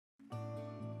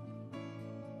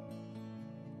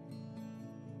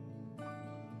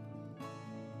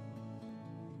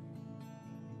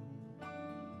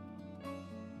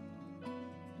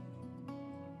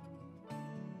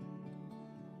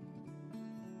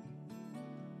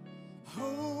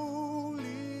Holy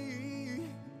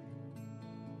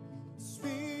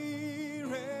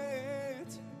Spirit,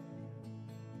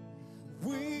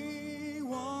 we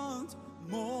want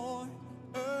more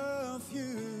of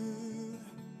you.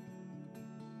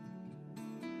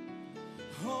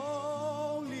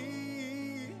 Holy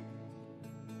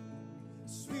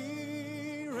Spirit,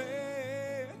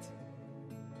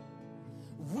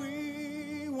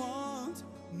 we want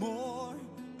more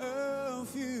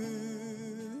of you.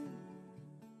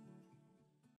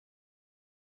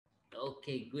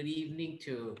 Okay, good evening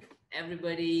to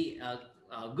everybody.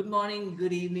 Good morning,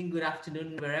 good evening, good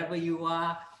afternoon, wherever you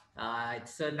are.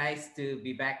 It's so nice to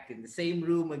be back in the same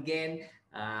room again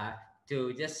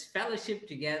to just fellowship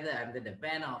together under the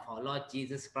banner of our Lord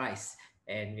Jesus Christ.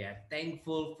 And we are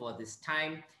thankful for this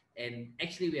time. And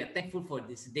actually, we are thankful for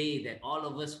this day that all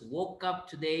of us woke up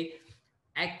today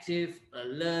active,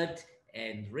 alert,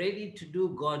 and ready to do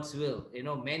God's will. You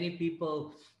know, many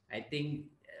people, I think,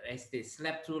 as they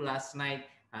slept through last night,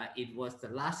 it was the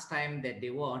last time that they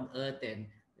were on earth, and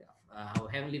our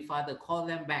Heavenly Father called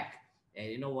them back. And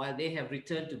you know, while they have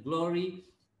returned to glory,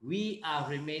 we are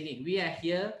remaining. We are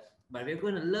here, but we're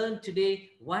going to learn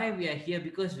today why we are here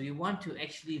because we want to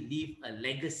actually leave a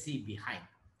legacy behind.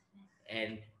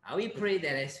 And we pray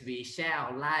that as we share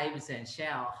our lives and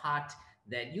share our heart,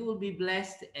 that you will be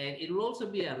blessed, and it will also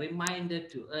be a reminder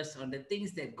to us on the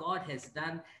things that God has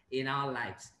done in our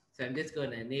lives. So I'm just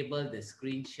going to enable the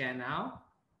screen share now.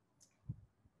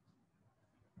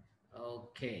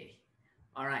 Okay.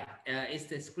 All right. Is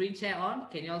the screen share on?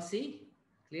 Can you all see?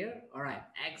 Clear? All right.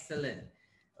 Excellent.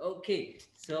 Okay.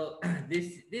 So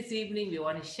this evening we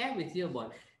want to share with you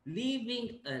about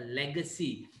leaving a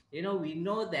legacy. You know, we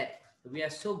know that we are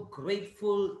so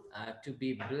grateful to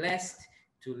be blessed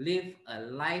to live a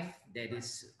life that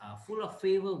is full of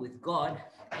favor with God,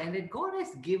 and that God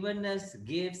has given us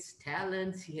gifts,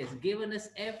 talents. He has given us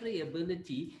every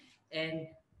ability, and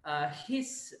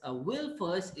his will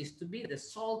for us is to be the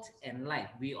salt and light.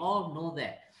 We all know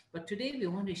that. But today we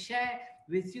want to share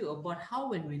with you about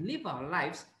how when we live our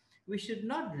lives, we should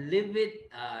not live it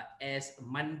as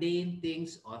mundane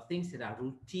things or things that are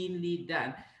routinely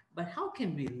done, but how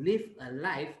can we live a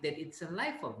life that it's a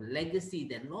life of legacy,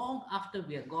 that long after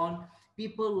we are gone,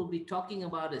 people will be talking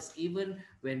about us even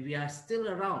when we are still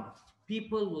around.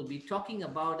 People will be talking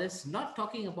about us, not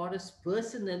talking about us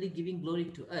personally, giving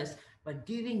glory to us, but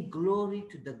giving glory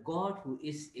to the God who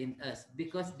is in us,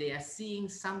 because they are seeing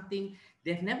something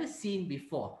they've never seen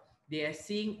before. They are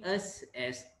seeing us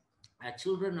as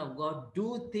children of God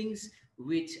do things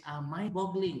which are mind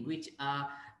boggling, which are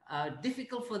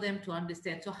difficult for them to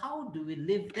understand. So, how do we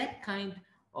live that kind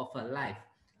of a life?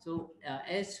 So,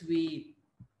 as we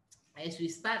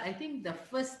start, I think the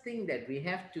first thing that we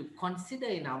have to consider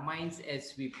in our minds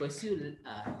as we pursue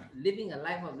living a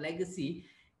life of legacy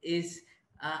is,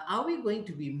 are we going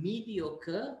to be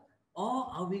mediocre, or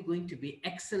are we going to be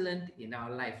excellent in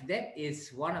our life? That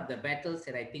is one of the battles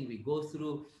that I think we go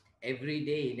through every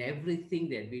day in everything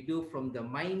that we do, from the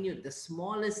minute, the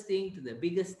smallest thing to the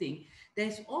biggest thing.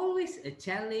 There's always a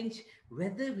challenge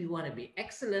whether we want to be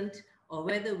excellent or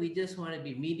whether we just want to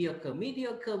be mediocre.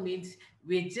 Mediocre means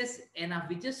we're just enough,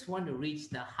 we just want to reach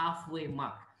the halfway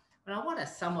mark. Now, what are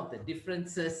some of the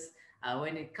differences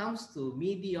when it comes to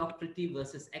mediocrity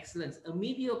versus excellence? A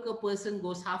mediocre person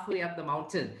goes halfway up the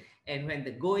mountain, and when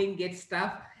the going gets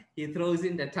tough, he throws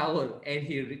in the towel, and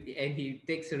he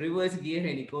takes a reverse gear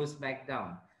and he goes back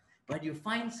down. But you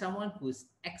find someone who's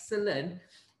excellent,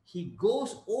 he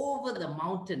goes over the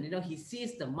mountain. You know, he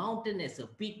sees the mountain as a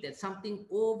peak, that's something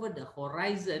over the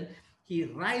horizon. He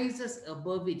rises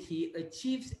above it. He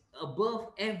achieves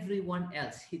above everyone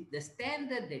else. The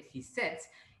standard that he sets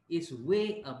is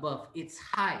way above. It's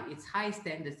high. It's high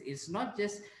standards. It's not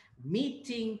just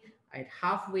meeting at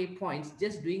halfway points,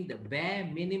 just doing the bare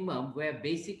minimum where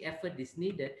basic effort is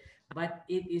needed, but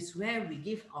it is where we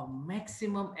give our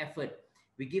maximum effort.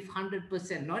 We give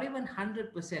 100%, not even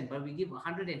 100%, but we give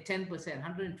 110%,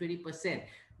 120%.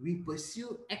 We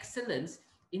pursue excellence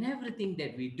in everything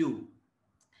that we do.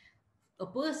 A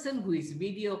person who is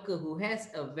mediocre, who has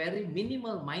a very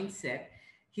minimal mindset,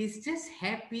 he's just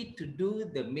happy to do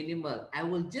the minimal. I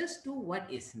will just do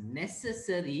what is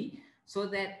necessary so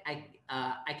that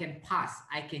I can pass.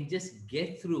 I can just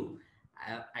get through.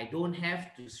 I don't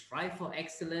have to strive for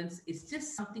excellence. It's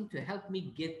just something to help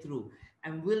me get through.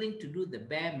 I'm willing to do the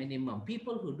bare minimum.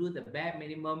 People who do the bare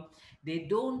minimum, they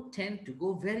don't tend to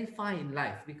go very far in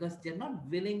life because they're not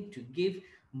willing to give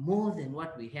more than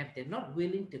what we have. They're not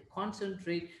willing to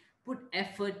concentrate, put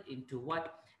effort into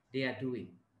what they are doing.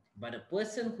 But a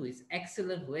person who is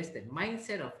excellent, who has the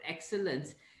mindset of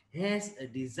excellence, has a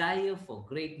desire for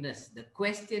greatness. The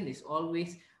question is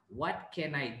always, what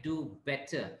can I do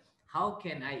better? How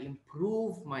can I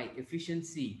improve my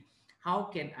efficiency? How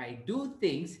can I do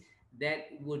things that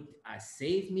would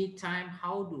save me time?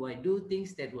 How do I do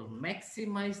things that will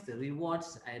maximize the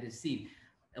rewards I receive?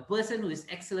 A person who is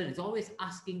excellent is always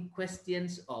asking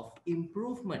questions of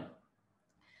improvement.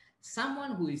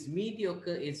 Someone who is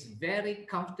mediocre is very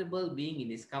comfortable being in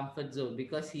his comfort zone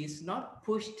because he's not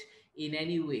pushed in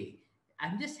any way.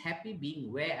 I'm just happy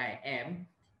being where I am.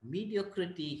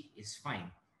 Mediocrity is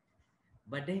fine.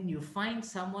 But then you find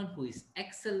someone who is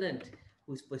excellent,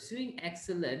 who's pursuing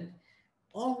excellence,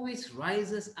 always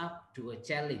rises up to a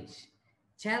challenge.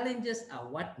 Challenges are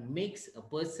what makes a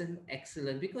person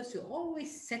excellent because you're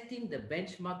always setting the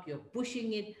benchmark, you're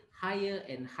pushing it higher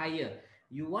and higher.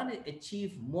 You want to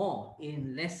achieve more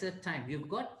in lesser time. You've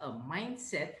got a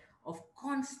mindset of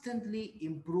constantly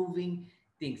improving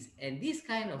things. And this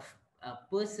kind of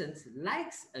persons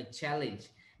likes a challenge.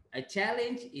 A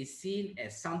challenge is seen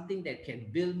as something that can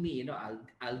build me.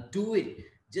 I'll do it.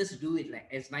 Just do it, like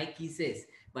as Nike says.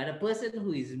 But a person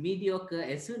who is mediocre,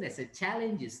 as soon as a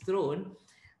challenge is thrown,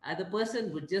 the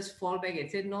person would just fall back and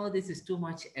say, "No, this is too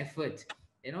much effort."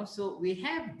 So we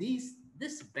have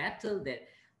this battle that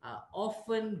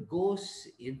often goes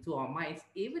into our minds,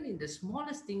 even in the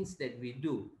smallest things that we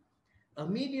do. A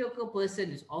mediocre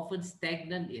person is often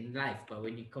stagnant in life, but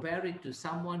when you compare it to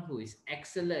someone who is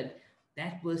excellent,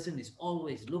 that person is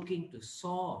always looking to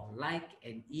soar like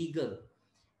an eagle.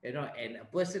 And a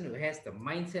person who has the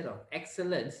mindset of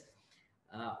excellence,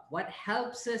 what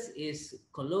helps us is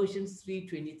Colossians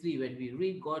 3:23. When we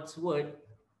read God's word,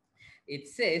 it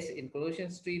says in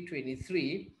Colossians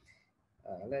 3:23,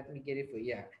 let me get it for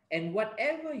you. Yeah. And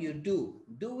whatever you do,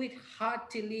 do it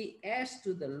heartily as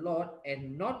to the Lord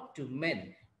and not to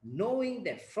men, knowing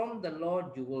that from the Lord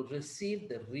you will receive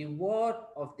the reward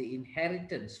of the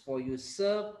inheritance, for you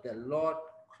serve the Lord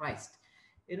Christ.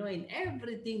 In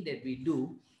everything that we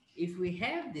do, if we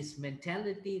have this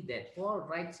mentality that Paul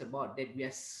writes about, that we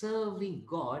are serving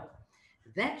God,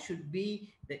 that should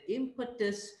be the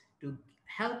impetus to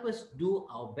help us do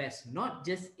our best, not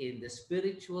just in the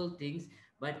spiritual things,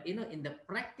 but in the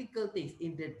practical things,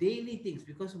 in the daily things.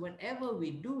 Because whenever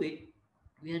we do it,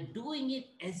 we are doing it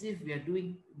as if we are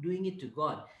doing it to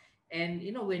God. And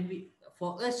when we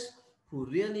for us who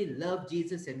really love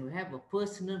Jesus and who have a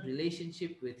personal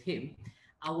relationship with him,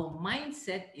 our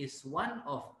mindset is one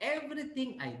of,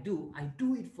 everything I do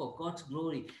it for God's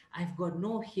glory. I've got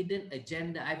no hidden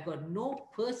agenda, I've got no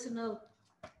personal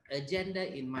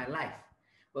agenda in my life.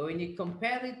 But when you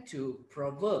compare it to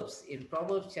Proverbs, in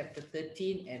Proverbs chapter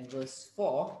 13 and verse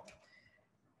 4,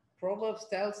 Proverbs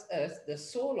tells us, the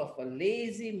soul of a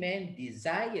lazy man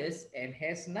desires and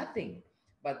has nothing,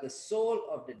 but the soul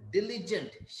of the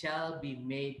diligent shall be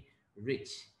made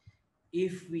rich.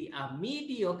 If we are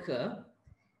mediocre,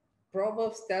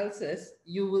 Proverbs tells us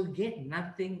you will get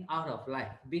nothing out of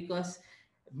life, because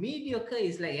mediocre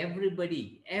is like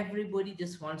everybody. Everybody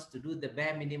just wants to do the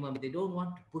bare minimum. They don't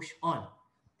want to push on.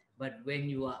 But when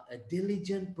you are a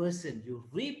diligent person, you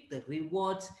reap the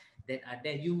rewards that are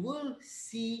there. You will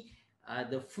see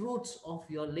the fruits of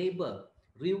your labor.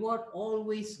 Reward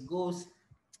always goes,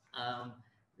 um,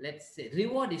 let's say,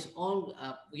 reward is all,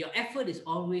 your effort is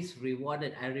always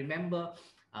rewarded. I remember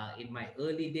in my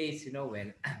early days,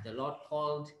 when the Lord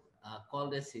called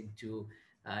us into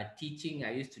teaching.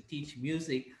 I used to teach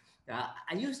music.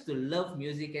 I used to love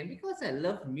music, and because I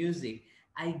love music,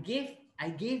 I gave I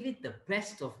gave it the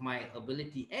best of my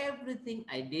ability. Everything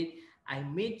I did, I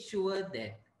made sure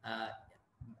that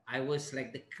I was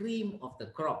like the cream of the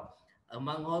crop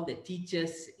among all the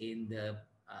teachers in the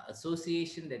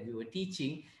association that we were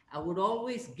teaching. I would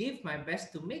always give my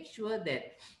best to make sure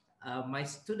that my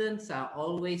students are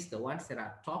always the ones that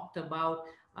are talked about.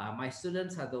 My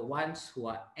students are the ones who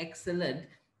are excellent.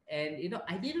 And,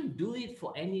 I didn't do it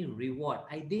for any reward.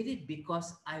 I did it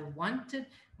because I wanted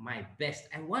my best.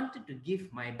 I wanted to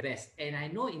give my best. And I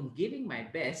know in giving my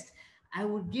best, I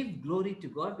would give glory to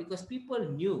God, because people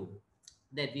knew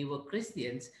that we were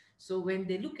Christians. So when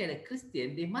they look at a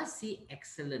Christian, they must see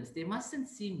excellence. They mustn't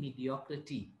see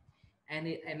mediocrity.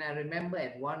 And I remember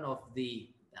at one of the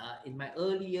in my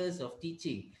early years of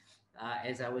teaching,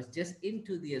 as I was just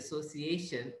into the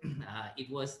association,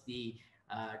 it was the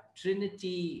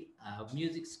Trinity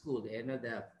Music School.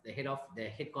 The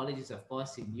head college is of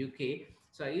course in UK.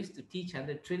 So I used to teach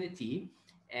under Trinity,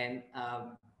 and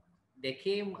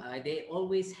they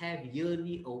always have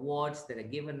yearly awards that are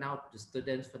given out to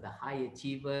students for the high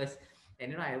achievers.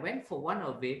 And I went for one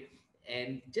of it,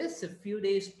 and just a few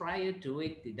days prior to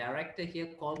it, the director here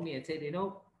called me and said, uh,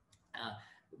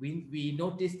 we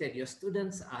notice that your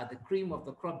students are the cream of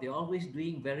the crop. They're always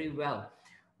doing very well.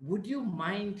 Would you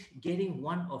mind getting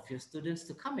one of your students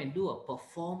to come and do a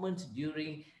performance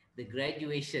during the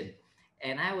graduation?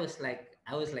 And I was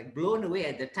like blown away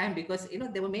at the time, because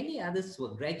there were many others who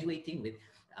were graduating with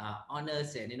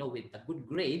honors and with good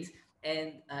grades.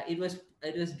 And it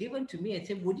was given to me and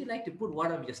said, would you like to put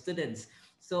one of your students?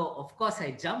 So of course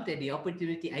I jumped at the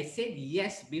opportunity. I said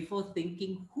yes before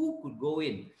thinking who could go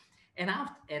in. And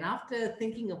after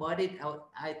thinking about it,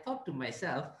 I thought to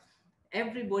myself,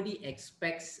 everybody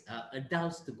expects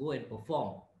adults to go and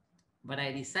perform, but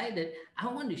I decided I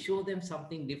want to show them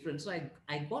something different. So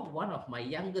I got one of my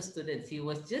younger students. He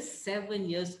was just 7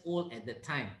 years old at the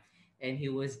time, and he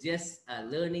was just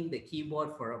learning the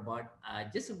keyboard for about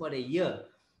just about a year.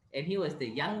 And he was the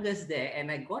youngest there,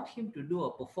 and I got him to do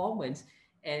a performance.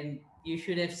 And you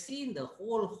should have seen the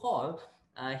whole hall.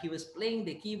 He was playing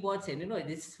the keyboards, and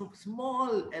this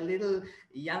small, a little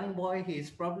young boy. He's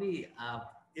probably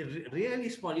really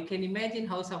small. You can imagine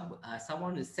how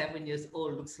someone who's 7 years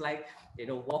old looks like,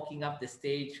 walking up the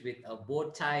stage with a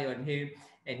bow tie on him.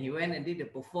 And he went and did a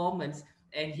performance,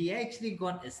 and he actually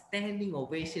got a standing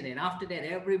ovation. And after that,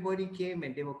 everybody came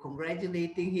and they were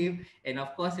congratulating him. And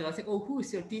of course, he was saying, oh, who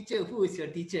is your teacher? Who is your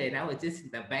teacher? And I was just in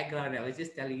the background. I was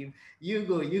just telling him, you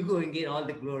go and get all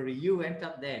the glory. You went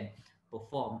up there and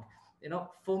performed.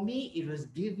 For me, it was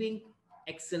giving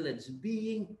excellence,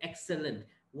 being excellent.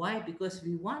 Why? Because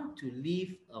we want to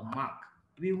leave a mark.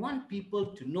 We want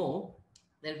people to know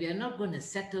that we are not going to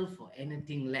settle for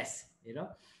anything less.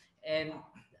 And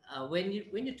when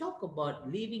you talk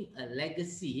about leaving a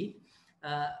legacy,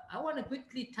 I want to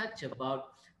quickly touch about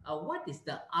what is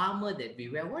the armor that we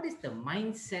wear, what is the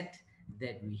mindset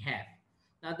that we have.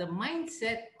 Now, the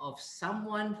mindset of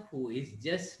someone who is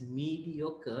just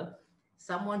mediocre,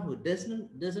 someone who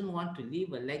doesn't want to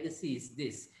leave a legacy, is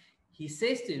this. He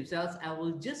says to himself, I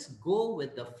will just go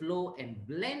with the flow and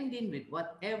blend in with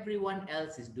what everyone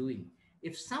else is doing.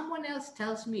 If someone else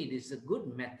tells me it is a good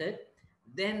method,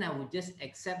 then I would just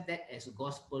accept that as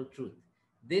gospel truth.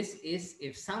 This is,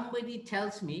 if somebody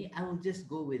tells me, I will just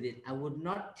go with it. I would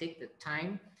not take the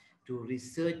time to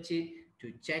research it,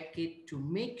 to check it, to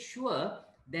make sure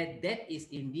that that is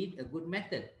indeed a good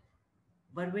method.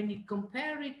 But when you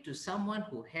compare it to someone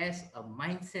who has a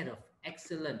mindset of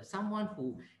excellence, someone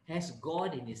who has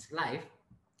God in his life,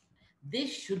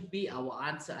 this should be our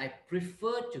answer. I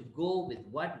prefer to go with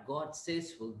what God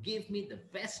says will give me the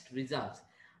best results.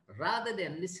 Rather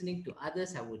than listening to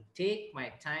others, I would take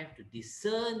my time to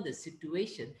discern the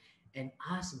situation and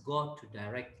ask God to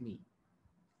direct me.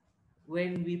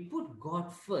 When we put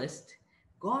God first,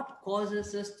 God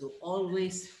causes us to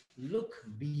always look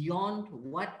beyond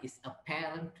what is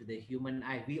apparent to the human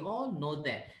eye. We all know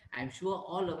that. I'm sure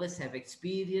all of us have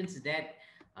experienced that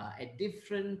at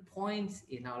different points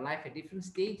in our life, at different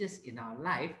stages in our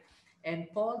life. And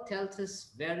Paul tells us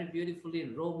very beautifully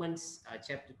in Romans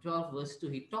chapter 12, verse 2,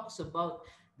 he talks about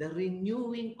the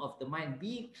renewing of the mind,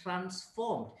 being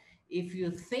transformed. If you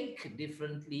think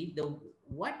differently, the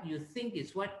what you think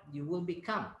is what you will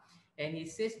become. And he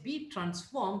says, be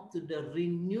transformed to the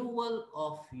renewal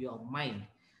of your mind.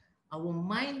 Our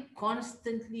mind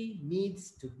constantly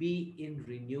needs to be in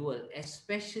renewal,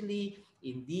 especially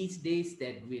in these days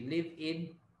that we live in,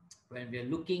 when we're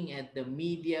looking at the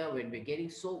media, when we're getting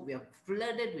so, we are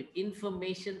flooded with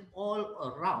information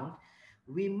all around.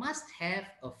 We must have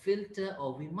a filter,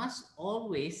 or we must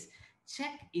always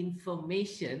check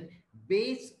information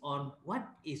based on what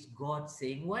is God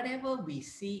saying. Whatever we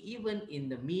see, even in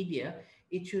the media,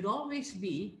 it should always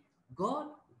be, God,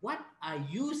 what are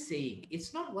you saying?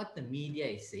 It's not what the media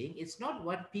is saying, it's not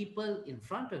what people in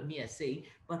front of me are saying,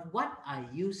 but what are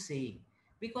you saying?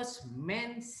 Because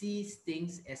man sees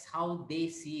things as how they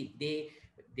see it.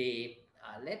 They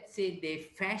let's say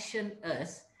they fashion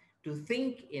us to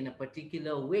think in a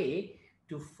particular way,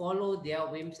 to follow their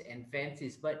whims and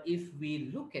fancies. But if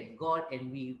we look at God,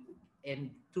 and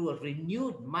through a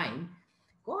renewed mind,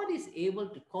 God is able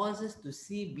to cause us to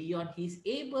see beyond. He's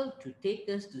able to take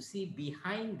us to see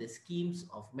behind the schemes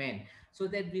of man, so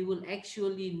that we will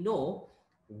actually know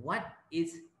what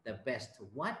is the best,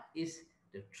 what is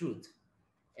the truth.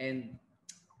 And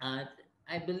uh,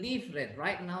 I believe that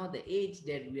right now, the age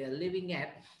that we are living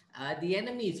at, the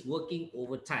enemy is working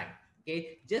overtime.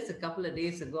 Okay, just a couple of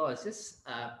days ago,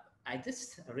 I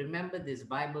just remember this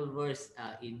Bible verse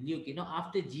in Luke.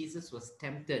 After Jesus was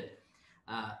tempted,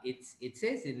 it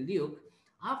says in Luke,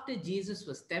 after Jesus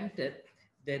was tempted,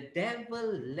 the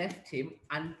devil left him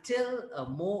until a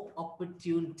more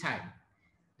opportune time.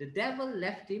 The devil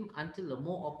left him until a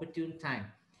more opportune time.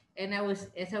 And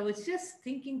as I was just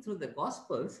thinking through the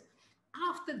Gospels,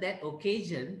 after that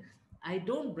occasion, I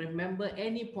don't remember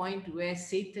any point where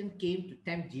Satan came to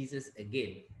tempt Jesus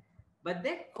again. But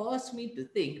that caused me to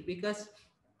think, because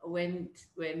when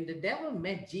the devil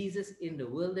met Jesus in the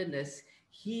wilderness,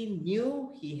 he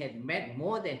knew he had met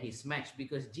more than his match,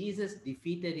 because Jesus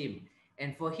defeated him.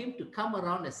 And for him to come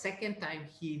around a second time,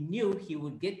 he knew he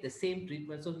would get the same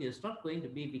treatment, so he was not going to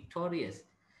be victorious.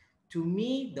 To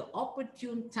me, the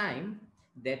opportune time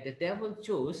that the devil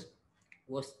chose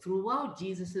was throughout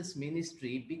Jesus's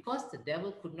ministry, because the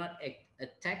devil could not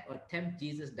attack or tempt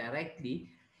Jesus directly.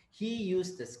 He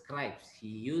used the scribes, he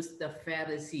used the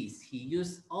Pharisees, he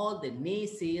used all the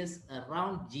naysayers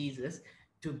around Jesus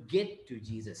to get to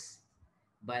Jesus.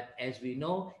 But as we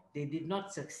know, they did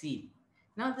not succeed.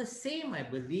 Now, the same, I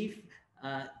believe,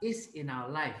 is in our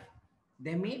life.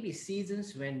 There may be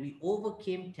seasons when we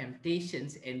overcame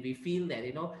temptations and we feel that,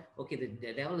 okay,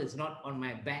 the devil is not on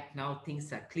my back now,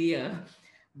 things are clear.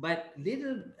 But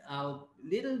little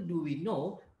do we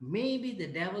know, maybe the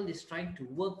devil is trying to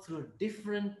work through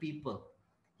different people.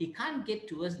 He can't get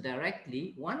to us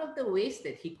directly. One of the ways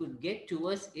that he could get to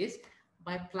us is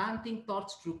by planting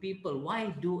thoughts through people. Why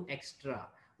do extra?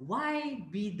 Why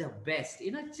be the best?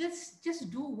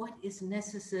 Just do what is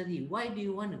necessary. Why do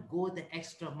you want to go the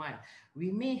extra mile?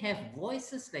 We may have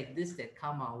voices like this that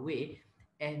come our way,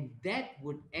 and that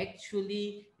would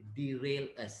actually derail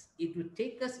us. It would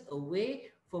take us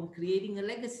away from creating a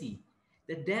legacy.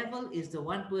 The devil is the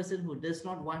one person who does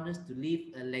not want us to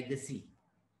leave a legacy.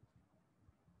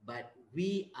 But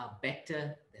we are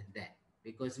better than that,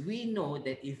 because we know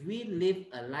that if we live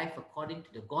a life according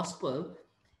to the gospel,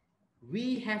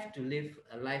 we have to live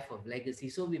a life of legacy.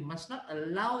 So we must not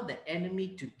allow the enemy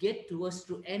to get to us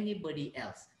through anybody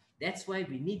else. That's why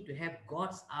we need to have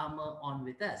God's armor on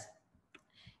with us.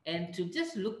 And to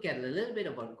just look at a little bit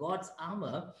about God's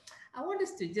armor, I want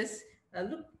us to just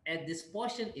look at this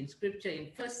portion in scripture in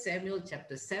 1 Samuel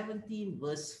chapter 17,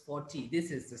 verse 40.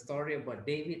 This is the story about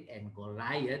David and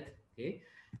Goliath. Okay.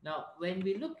 Now, when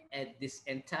we look at this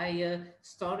entire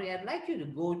story, I'd like you to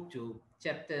go to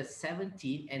chapter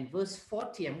 17 and verse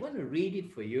 40. I'm going to read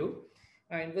it for you.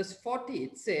 In verse 40,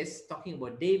 it says, talking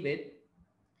about David,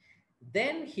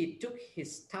 then he took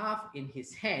his staff in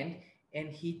his hand, and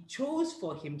he chose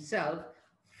for himself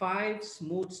 5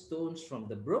 smooth stones from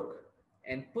the brook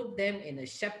and put them in a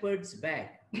shepherd's bag,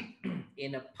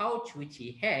 in a pouch which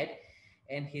he had,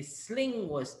 and his sling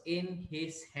was in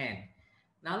his hand.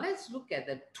 Now let's look at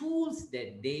the tools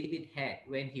that David had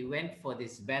when he went for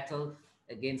this battle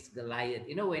against Goliath.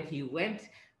 When he went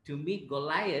to meet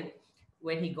Goliath,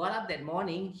 when he got up that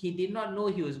morning, he did not know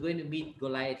he was going to meet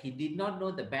Goliath. He did not know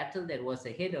the battle that was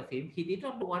ahead of him. He did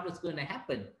not know what was going to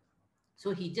happen.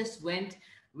 So he just went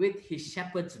with his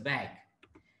shepherd's bag.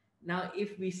 Now,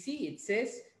 if we see, it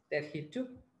says that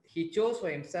he chose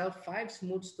for himself 5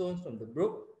 smooth stones from the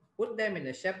brook, put them in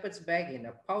a shepherd's bag in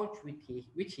a pouch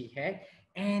which he had,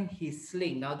 and his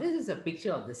sling. Now, this is a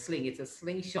picture of the sling. It's a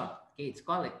slingshot. Okay, it's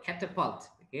called a catapult.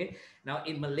 Okay. Now,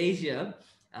 in Malaysia,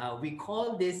 we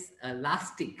call this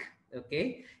elastic.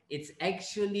 Okay, it's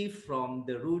actually from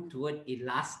the root word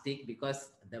elastic, because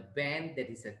the band that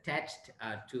is attached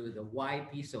to the Y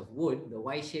piece of wood, the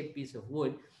Y-shaped piece of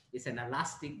wood, is an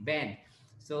elastic band.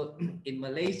 So in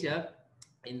Malaysia,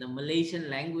 in the Malaysian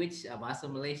language, Bahasa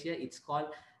Malaysia, it's called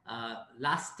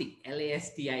lastik,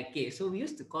 Lastik. So we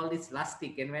used to call this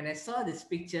lastik. And when I saw this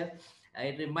picture,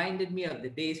 it reminded me of the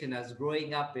days when I was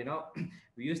growing up.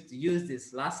 We used to use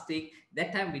this lastik.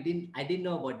 That time I didn't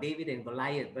know about David and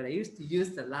Goliath, but I used to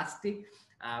use the lastik,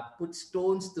 put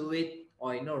stones to it,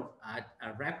 or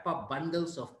wrap up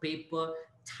bundles of paper,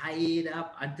 tie it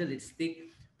up until it's thick,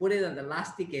 put it on the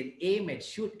lastik, and aim and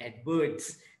shoot at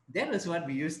birds. That was what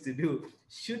we used to do.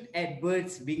 Shoot at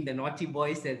birds, being the naughty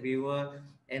boys that we were.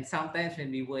 And sometimes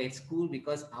when we were at school,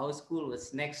 because our school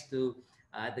was next to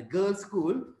the girls'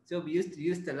 school, so we used to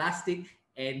use the elastic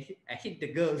and hit the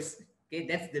girls. Okay,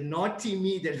 that's the naughty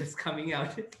me that was coming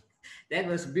out. That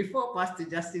was before Pastor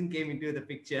Justin came into the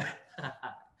picture.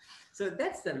 So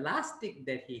that's the elastic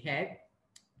that he had.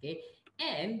 Okay,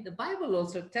 and the Bible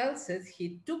also tells us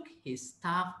he took his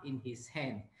staff in his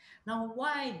hand. Now,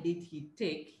 why did he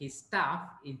take his staff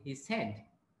in his hand?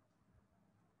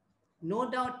 No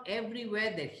doubt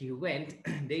everywhere that he went,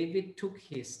 David took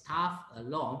his staff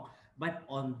along, but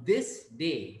on this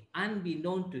day,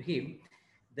 unbeknown to him,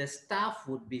 the staff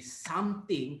would be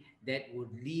something that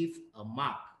would leave a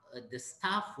mark. The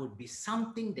staff would be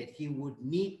something that he would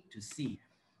need to see.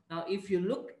 Now, if you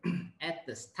look at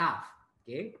the staff,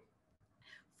 okay,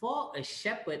 for a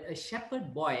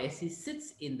shepherd boy, as he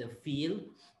sits in the field,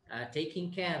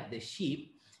 taking care of the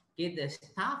sheep. Okay, the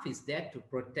staff is there to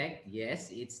protect. Yes,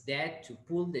 it's there to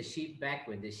pull the sheep back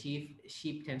when the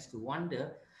sheep tends to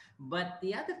wander. But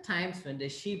the other times when the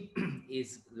sheep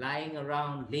is lying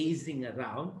around, lazing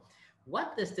around,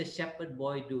 what does the shepherd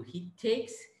boy do? He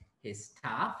takes his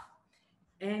staff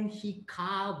and he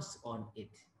carves on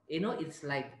it. It's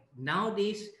like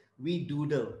nowadays we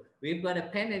doodle. We've got a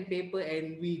pen and paper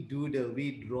and we doodle,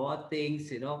 we draw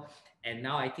things, and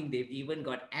now I think they've even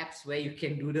got apps where you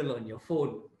can doodle on your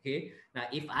phone. Okay. Now,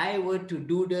 if I were to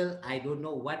doodle, I don't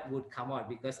know what would come out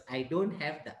because I don't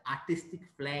have the artistic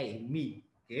flair in me.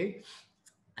 Okay.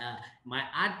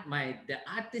 The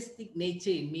artistic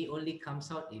nature in me only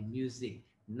comes out in music,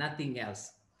 nothing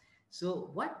else.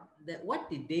 So what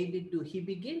did David do? He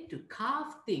began to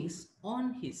carve things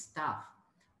on his staff.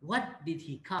 What did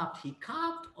he carve? He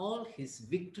carved all his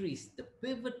victories, the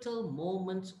pivotal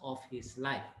moments of his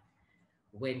life,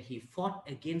 when he fought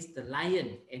against the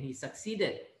lion and he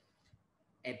succeeded.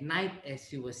 At night, as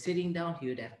he was sitting down, he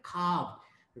would have carved,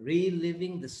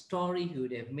 reliving the story. He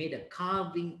would have made a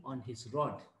carving on his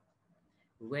rod.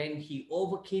 When he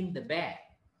overcame the bear,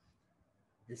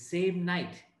 the same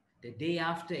night, the day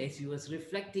after, as he was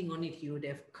reflecting on it, he would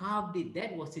have carved it.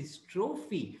 That was his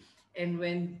trophy. And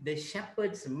when the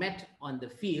shepherds met on the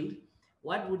field,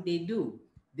 what would they do?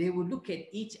 They would look at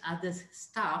each other's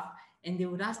staff and they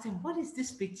would ask them, "What is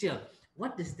this picture?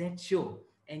 What does that show?"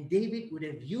 And David would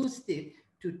have used it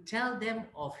to tell them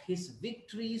of his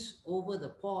victories over the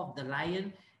paw of the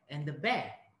lion and the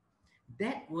bear.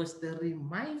 That was the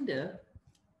reminder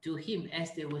to him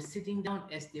as they were sitting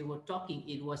down, as they were talking.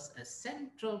 It was a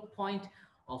central point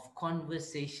of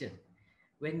conversation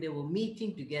when they were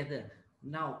meeting together.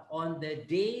 Now, on the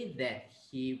day that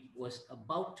he was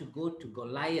about to go to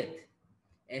Goliath,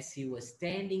 as he was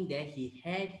standing there, he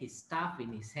had his staff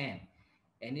in his hand.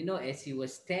 And as he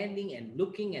was standing and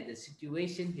looking at the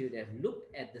situation, he would have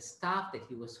looked at the staff that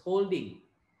he was holding,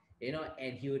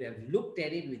 and he would have looked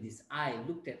at it with his eye,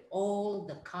 looked at all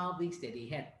the carvings that he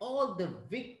had, all the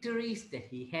victories that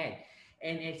he had.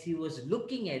 And as he was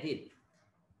looking at it,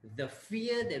 the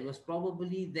fear that was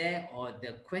probably there, or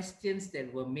the questions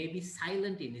that were maybe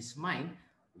silent in his mind,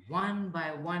 one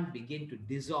by one began to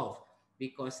dissolve,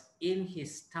 because in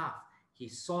his staff he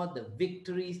saw the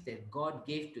victories that God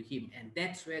gave to him. And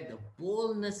that's where the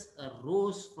boldness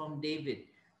arose from David.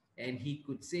 And he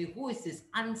could say, "Who is this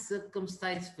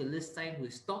uncircumcised Philistine who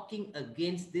is talking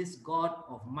against this God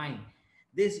of mine?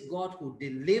 This God who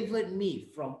delivered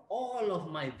me from all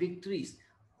of my victories.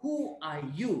 Who are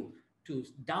you to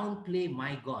downplay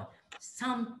my God?"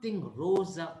 Something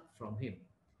rose up from him.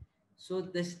 So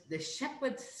the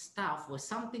shepherd's staff was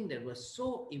something that was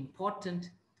so important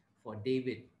for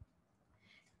David.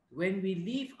 When we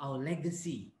leave our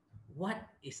legacy, what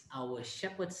is our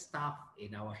shepherd's staff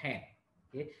in our hand?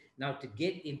 Okay. Now, to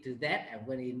get into that, I'm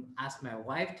going to ask my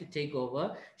wife to take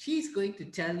over. She's going to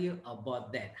tell you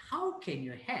about that. How can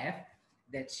you have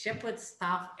that shepherd's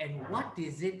staff, and what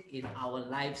is it in our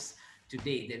lives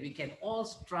today that we can all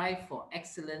strive for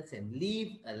excellence and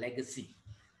leave a legacy?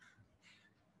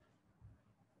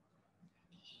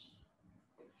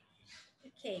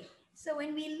 Okay, so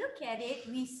when we look at it,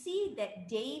 we see that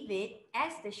David,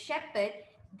 as the shepherd,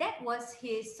 that was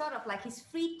his sort of like his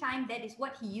free time. That is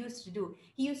what he used to do.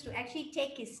 He used to actually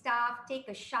take his staff, take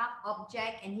a sharp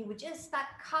object, and he would just start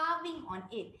carving on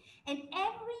it. And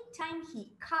every time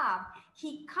he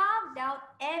carved out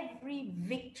every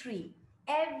victory,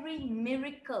 every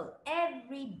miracle,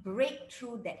 every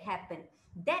breakthrough that happened.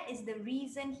 That is the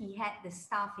reason he had the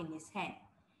staff in his hand.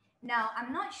 Now,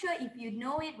 I'm not sure if you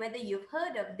know it, whether you've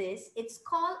heard of this. It's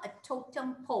called a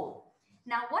totem pole.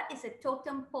 Now, what is a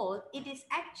totem pole? It is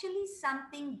actually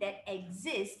something that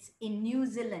exists in New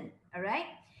Zealand, all right?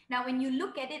 Now, when you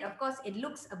look at it, of course, it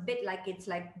looks a bit like it's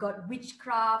like got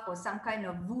witchcraft or some kind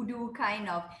of voodoo kind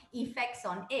of effects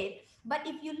on it. But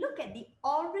if you look at the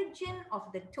origin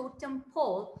of the totem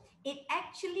pole, it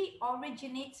actually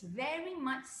originates very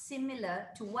much similar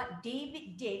to what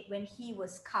David did when he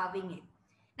was carving it.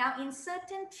 Now, in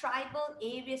certain tribal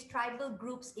areas, tribal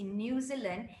groups in New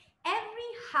Zealand,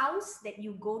 every house that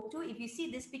you go to, if you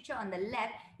see this picture on the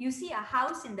left, you see a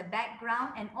house in the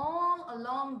background, and all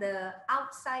along the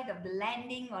outside of the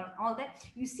landing or all that,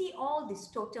 you see all these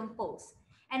totem poles.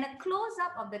 And a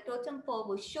close-up of the totem pole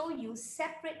will show you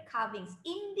separate carvings,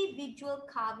 individual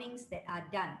carvings that are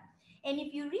done. And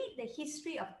if you read the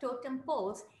history of totem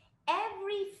poles,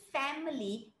 every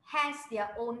family has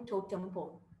their own totem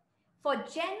pole. For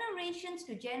generations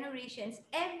to generations,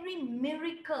 every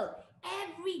miracle,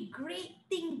 every great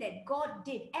thing that God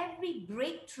did, every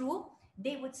breakthrough,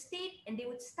 they would state and they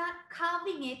would start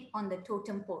carving it on the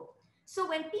totem pole. So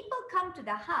when people come to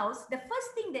the house, the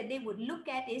first thing that they would look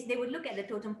at is they would look at the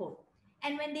totem pole.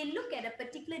 And when they look at a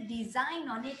particular design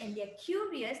on it and they're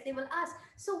curious, they will ask,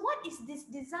 so what is this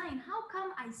design? How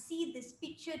come I see this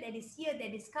picture that is here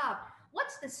that is carved?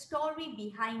 What's the story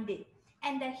behind it?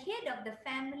 And the head of the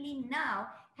family now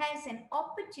has an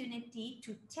opportunity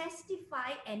to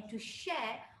testify and to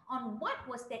share on what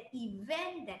was that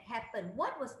event that happened,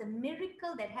 what was the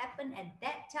miracle that happened at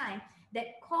that time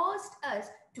that caused us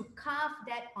to carve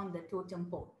that on the totem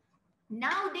pole.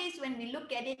 Nowadays, when we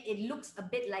look at it, it looks a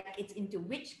bit like it's into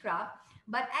witchcraft,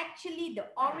 but actually the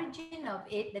origin of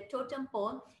it, the totem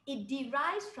pole, it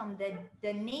derives from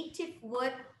the native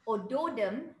word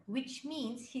ododum, which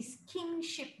means his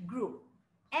kingship group.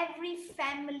 Every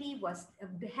family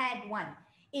had one.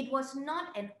 It was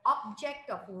not an object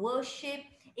of worship.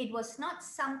 It was not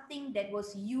something that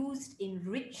was used in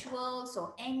rituals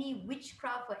or any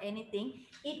witchcraft or anything.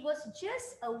 It was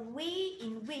just a way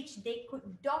in which they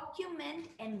could document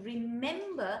and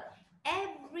remember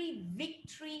every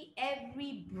victory,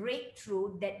 every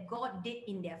breakthrough that God did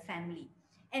in their family.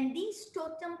 And these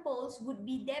totem poles would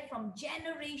be there from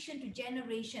generation to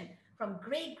generation, from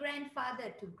great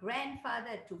grandfather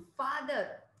to father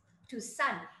to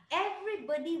son.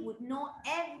 Everybody would know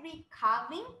every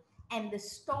carving and the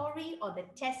story or the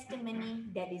testimony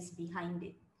that is behind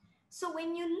it. So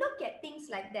when you look at things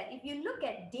like that, if you look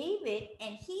at David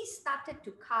and he started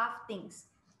to carve things,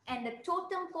 and the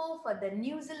totem pole for the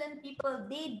New Zealand people,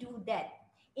 they do that.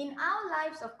 In our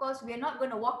lives, of course, we're not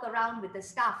going to walk around with a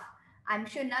staff. I'm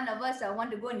sure none of us want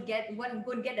to go and get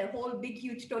a whole big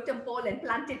huge totem pole and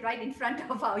plant it right in front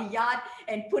of our yard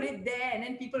and put it there, and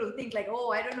then people will think like,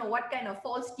 oh, I don't know what kind of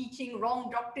false teaching,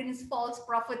 wrong doctrines, false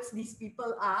prophets these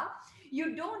people are.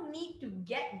 You don't need to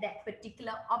get that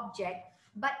particular object,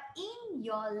 but in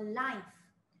your life,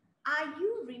 are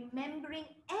you remembering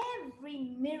every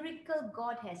miracle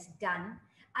God has done?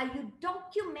 Are you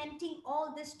documenting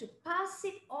all this to pass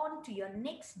it on to your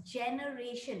next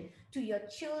generation, to your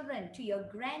children, to your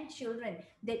grandchildren,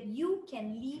 that you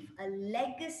can leave a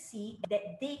legacy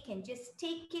that they can just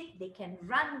take it, they can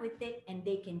run with it, and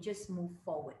they can just move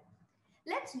forward?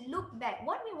 Let's look back.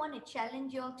 What we want to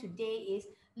challenge you all today is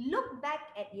look back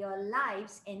at your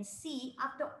lives and see,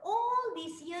 after all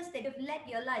these years that you've led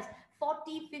your lives,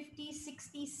 40, 50,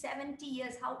 60, 70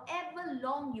 years, however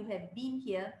long you have been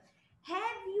here, have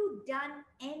you done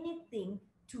anything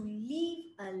to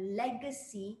leave a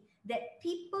legacy that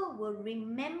people will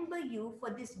remember you for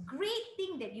this great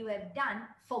thing that you have done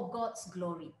for God's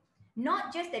glory?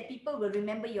 Not just that people will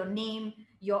remember your name,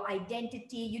 your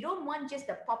identity. You don't want just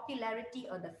the popularity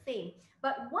or the fame,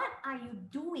 but what are you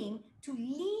doing to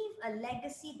leave a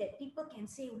legacy that people can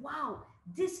say, wow,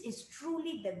 this is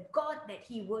truly the God that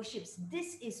he worships.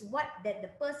 This is what that the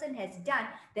person has done,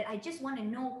 that I just want to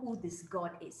know who this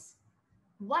God is.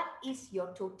 What is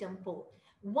your totem pole?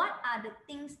 What are the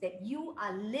things that you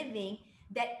are living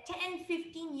that 10,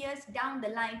 15 years down the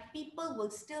line, people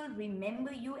will still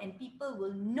remember you and people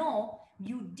will know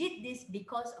you did this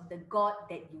because of the God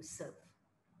that you serve?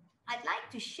 I'd like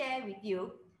to share with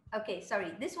you, okay,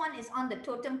 sorry, this one is on the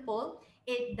totem pole.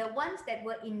 The ones that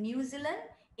were in New Zealand,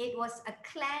 it was a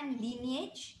clan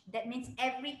lineage. That means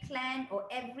every clan or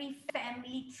every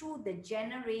family through the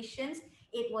generations,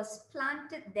 it was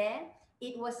planted there.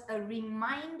 It was a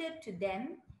reminder to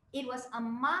them. It was a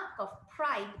mark of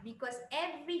pride because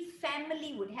every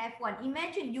family would have one.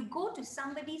 Imagine you go to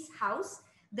somebody's house,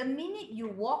 the minute you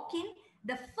walk in,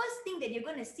 the first thing that you're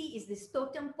going to see is this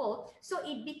totem pole. So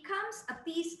it becomes a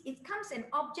piece, it becomes an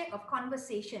object of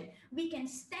conversation. We can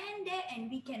stand there and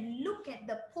we can look at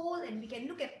the pole and we can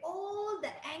look at all the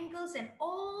angles and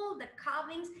all the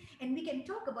carvings, and we can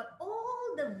talk about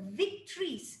all the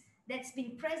victories that's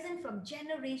been present from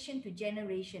generation to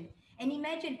generation. And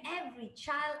imagine every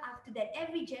child after that,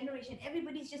 every generation,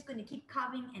 everybody's just going to keep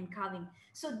carving and carving.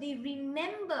 So they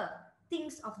remember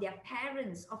things of their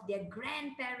parents, of their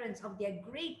grandparents, of their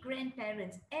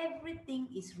great-grandparents. Everything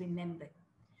is remembered.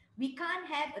 We can't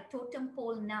have a totem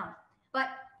pole now, but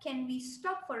can we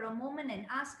stop for a moment and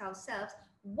ask ourselves,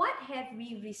 what have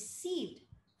we received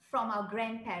from our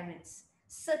grandparents?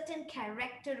 Certain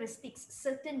characteristics,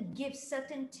 certain gifts,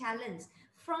 certain talents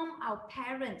from our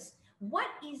parents. What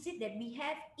is it that we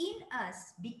have in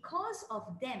us because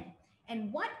of them?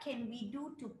 And what can we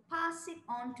do to pass it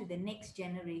on to the next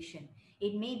generation?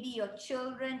 It may be your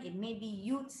children, it may be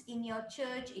youths in your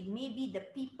church, it may be the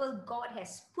people God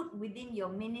has put within your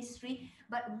ministry,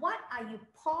 but what are you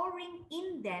pouring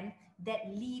in them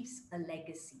that leaves a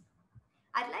legacy?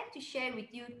 I'd like to share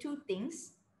with you two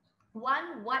things.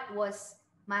 One, what was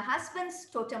my husband's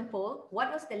totem pole?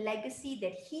 What was the legacy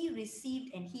that he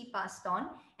received and he passed on?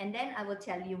 And then I will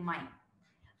tell you mine.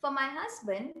 For my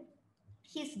husband,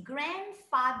 his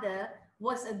grandfather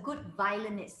was a good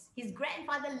violinist. His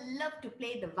grandfather loved to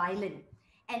play the violin.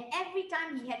 And every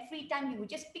time he had free time, he would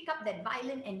just pick up that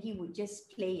violin and he would just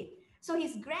play it. So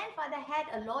his grandfather had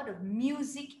a lot of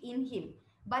music in him.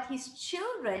 But his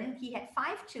children, he had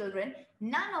 5 children,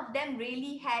 none of them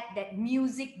really had that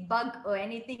music bug or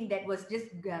anything that was just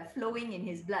flowing in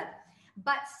his blood.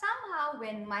 But somehow,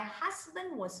 when my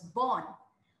husband was born,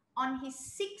 on his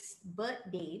 6th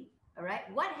birthday, all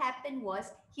right, what happened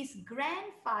was his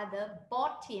grandfather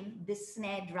bought him the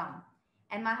snare drum.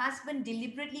 And my husband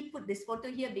deliberately put this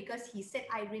photo here because he said,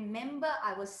 I remember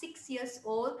I was 6 years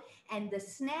old and the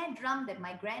snare drum that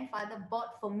my grandfather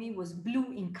bought for me was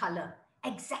blue in color.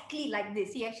 Exactly like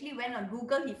this. He actually went on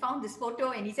Google, he found this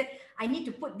photo and he said, I need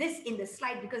to put this in the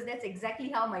slide because that's exactly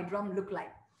how my drum looked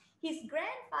like. His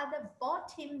grandfather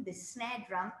bought him the snare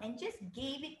drum and just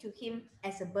gave it to him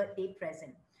as a birthday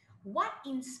present. What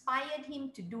inspired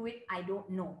him to do it, I don't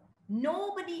know.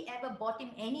 Nobody ever bought him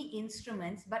any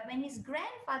instruments, but when his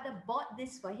grandfather bought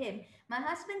this for him, my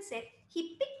husband said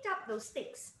he picked up those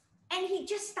sticks and he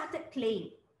just started playing.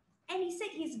 And he said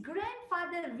his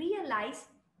grandfather realized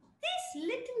this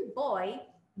little boy,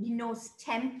 he knows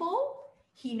tempo,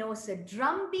 he knows a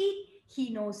drum beat,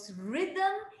 he knows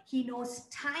rhythm, he knows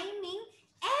timing,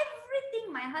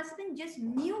 everything. My husband just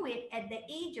knew it at the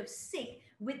age of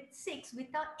 6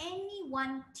 without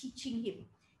anyone teaching him.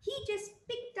 He just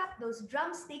picked up those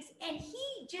drumsticks and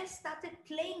he just started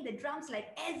playing the drums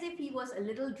like as if he was a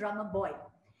little drummer boy.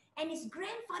 And his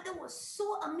grandfather was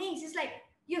so amazed. He's like,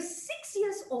 you're 6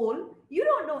 years old. You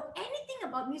don't know anything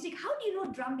about music. How do you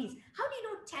know drum beats? How do you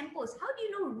know tempos? How do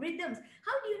you know rhythms?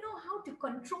 How do you know how to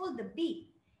control the beat?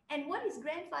 And what his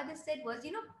grandfather said was,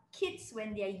 kids,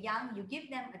 when they're young, you give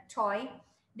them a toy,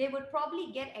 they would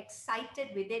probably get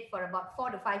excited with it for about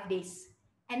 4 to 5 days.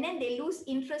 And then they lose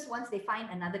interest once they find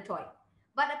another toy.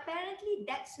 But apparently,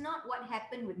 that's not what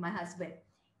happened with my husband.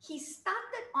 He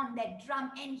started on that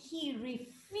drum and he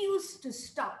refused to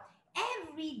stop.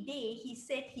 Every day, he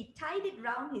said he tied it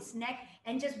round his neck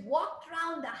and just walked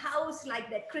around the house like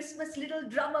that Christmas little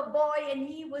drummer boy, and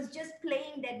he was just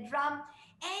playing that drum.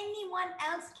 Anyone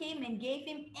else came and gave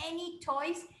him any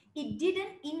toys, it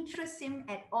didn't interest him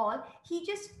at all. He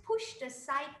just pushed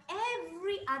aside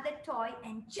every other toy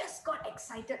and just got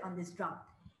excited on this drum.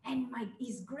 And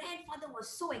his grandfather was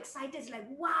so excited. It's like,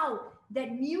 wow,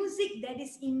 that music that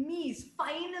is in me is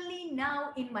finally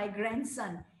now in my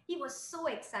grandson. He was so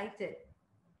excited.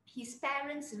 His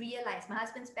parents realized, my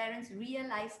husband's parents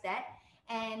realized that.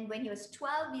 And when he was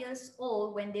 12 years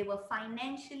old, when they were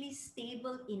financially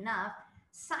stable enough,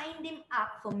 signed him up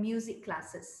for music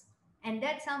classes. And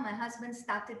that's how my husband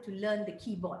started to learn the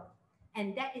keyboard.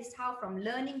 And that is how, from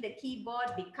learning the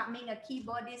keyboard, becoming a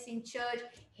keyboardist in church,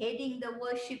 heading the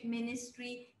worship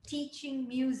ministry, teaching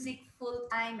music full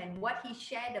time, and what he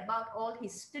shared about all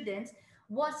his students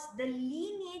was the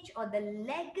lineage or the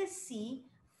legacy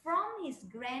from his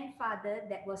grandfather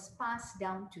that was passed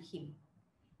down to him.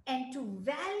 And to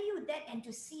value that and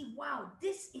to see, wow,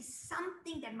 this is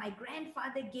something that my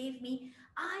grandfather gave me.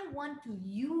 I want to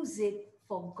use it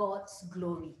for God's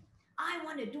glory. I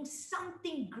want to do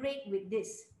something great with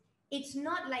this. It's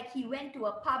not like he went to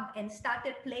a pub and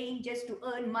started playing just to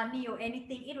earn money or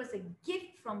anything. It was a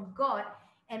gift from God.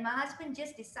 And my husband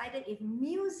just decided, if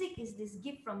music is this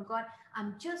gift from God,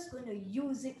 I'm just going to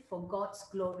use it for God's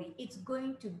glory. It's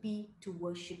going to be to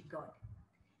worship God.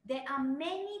 There are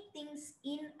many things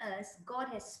in us, God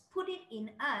has put it in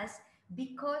us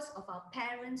because of our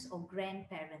parents or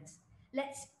grandparents.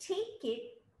 Let's take it,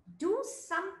 do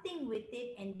something with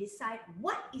it, and decide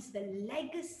what is the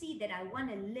legacy that I want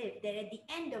to live, that at the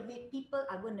end of it, people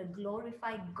are going to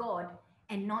glorify God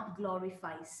and not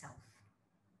glorify self.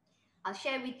 I'll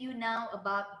share with you now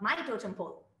about my totem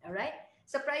pole, all right?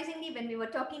 Surprisingly, when we were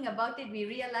talking about it, we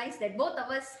realized that both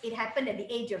of us, it happened at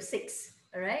the age of 6,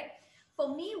 all right?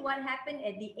 For me, what happened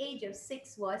at the age of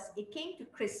 6 was, it came to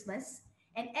Christmas,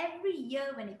 and every year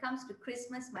when it comes to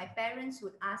Christmas, my parents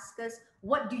would ask us,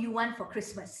 what do you want for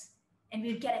Christmas? And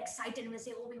we'd get excited and we'd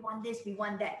say, oh, we want this, we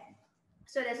want that.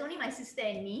 So there's only my sister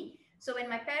and me. So when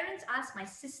my parents asked my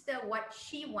sister what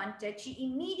she wanted, she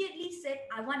immediately said,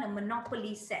 I want a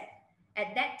Monopoly set.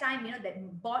 At that time,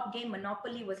 that board game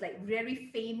Monopoly was like very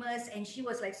famous, and she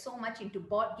was like so much into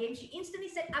board games. She instantly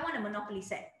said, I want a Monopoly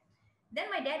set. Then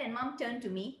my dad and mom turned to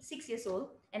me, 6 years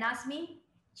old, and asked me,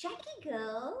 Jackie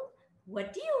girl,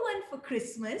 what do you want for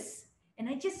Christmas? And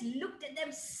I just looked at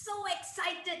them so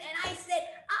excited and I said,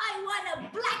 I want a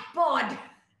blackboard.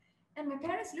 And my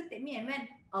parents looked at me and went,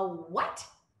 a what?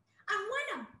 I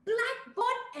want a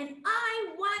blackboard and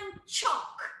I want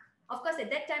chalk. Of course,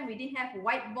 at that time, we didn't have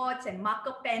whiteboards and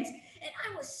marker pens. And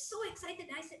I was so excited.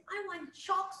 I said, I want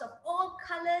chalks of all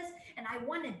colors and I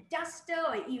want a duster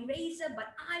or eraser, but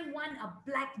I want a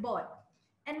blackboard.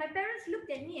 And my parents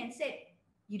looked at me and said,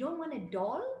 you don't want a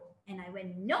doll? And I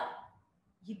went, no.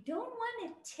 You don't want a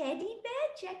teddy bear,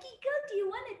 Jackie girl? Do you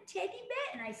want a teddy bear?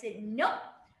 And I said, no,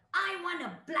 I want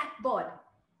a blackboard.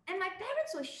 And my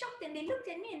parents were shocked and they looked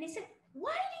at me and they said,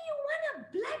 why do you want a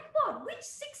blackboard? Which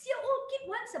 6-year-old kid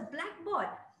wants a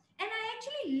blackboard? And I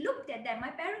actually looked at them.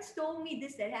 My parents told me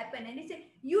this that happened. And they said,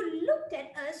 you looked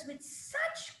at us with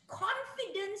such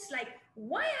confidence, like,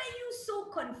 why are you so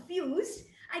confused?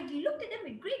 I looked at them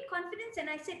with great confidence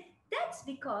and I said, that's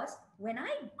because when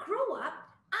I grow up,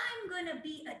 I'm going to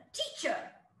be a teacher.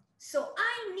 So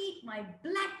I need my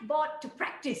blackboard to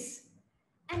practice.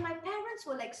 And my parents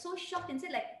were like so shocked and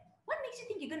said like, what makes you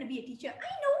think you're going to be a teacher?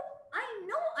 I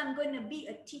know I'm going to be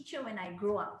a teacher when I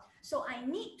grow up. So I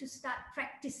need to start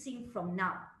practicing from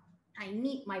now. I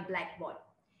need my blackboard.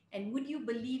 And would you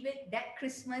believe it? That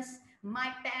Christmas,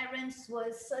 my parents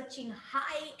were searching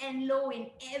high and low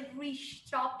in every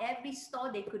shop, every store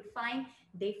they could find.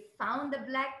 They found the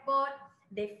blackboard.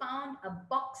 They found a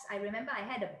box. I remember I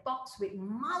had a box with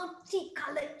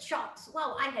multicolored chalks.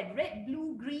 Wow, I had red,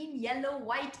 blue, green, yellow,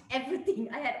 white, everything.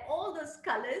 I had all those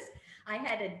colors. I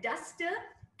had a duster.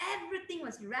 Everything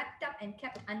was wrapped up and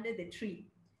kept under the tree.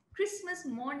 Christmas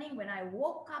morning when I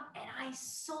woke up and I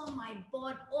saw my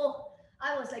board, oh,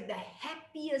 I was like the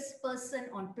happiest person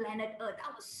on planet Earth.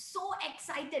 I was so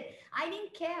excited. I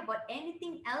didn't care about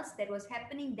anything else that was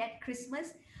happening that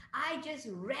Christmas. I just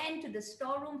ran to the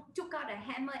storeroom, took out a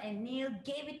hammer and nail,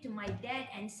 gave it to my dad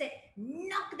and said,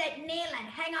 knock that nail and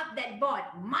hang up that board.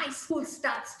 My school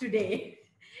starts today.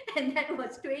 And that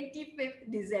was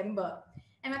 25th December.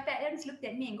 And my parents looked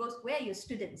at me and goes, where are your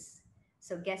students?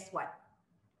 So guess what?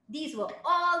 These were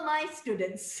all my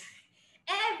students.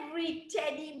 Every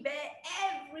teddy bear,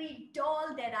 every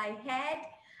doll that I had,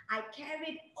 I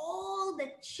carried all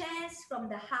the chairs from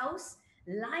the house,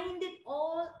 lined it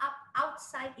all up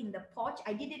outside in the porch.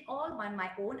 I did it all on my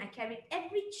own. I carried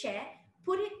every chair,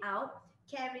 put it out,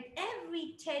 carried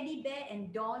every teddy bear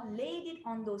and doll, laid it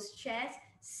on those chairs,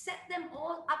 set them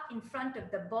all up in front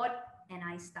of the board, and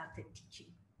I started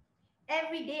teaching.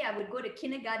 Every day I would go to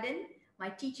kindergarten. My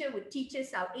teacher would teach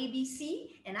us our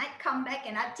ABC, and I'd come back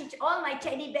and I'd teach all my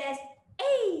teddy bears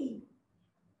A,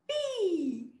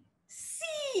 B,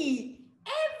 C.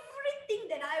 Everything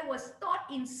that I was taught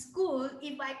in school,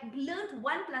 if I learned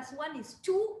 1 + 1 is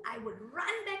 2, I would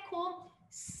run back home,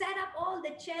 set up all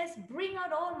the chairs, bring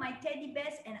out all my teddy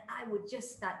bears, and I would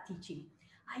just start teaching.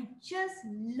 I just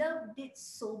loved it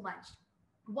so much.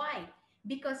 Why?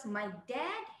 Because my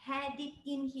dad had it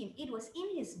in him. It was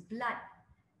in his blood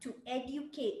to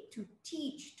educate, to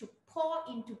teach, to pour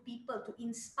into people, to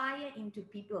inspire into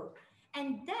people.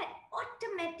 And that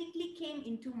automatically came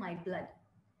into my blood.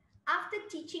 After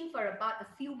teaching for about a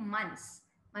few months,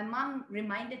 my mom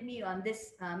reminded me on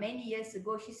this many years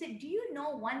ago. She said, do you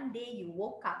know one day you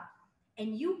woke up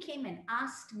and you came and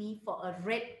asked me for a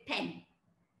red pen?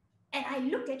 And I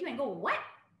looked at you and go, what?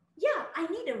 Yeah, I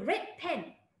need a red pen.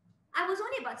 I was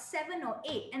only about 7 or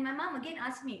 8. And my mom again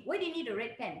asked me, why do you need a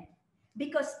red pen?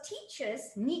 Because teachers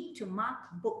need to mark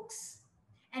books.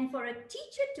 And for a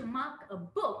teacher to mark a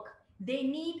book, they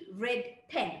need red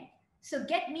pen. So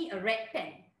get me a red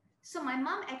pen. So my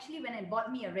mom actually went and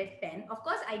bought me a red pen. Of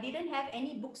course, I didn't have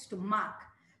any books to mark.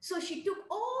 So she took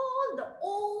all the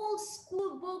old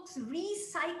school books,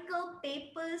 recycled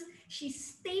papers. She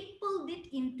stapled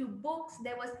it into books.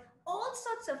 There was all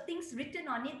sorts of things written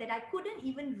on it that I couldn't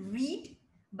even read.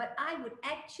 But I would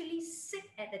actually sit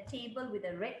at the table with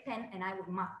a red pen and I would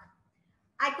mark.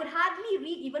 I could hardly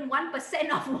read even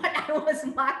 1% of what I was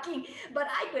marking, but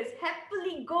I would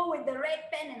happily go with the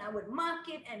red pen and I would mark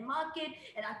it and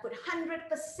I put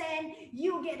 100%,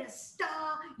 you get a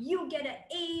star, you get an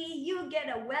A, you get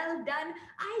a well done.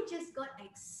 I just got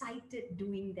excited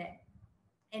doing that.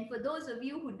 And for those of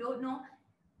you who don't know,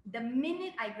 the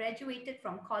minute I graduated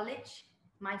from college,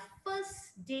 my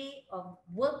first day of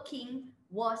working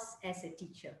was as a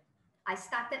teacher. I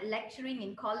started lecturing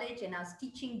in college and I was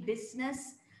teaching business.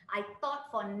 I taught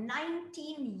for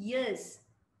 19 years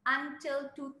until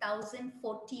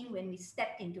 2014 when we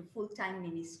stepped into full-time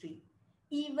ministry.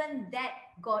 Even that,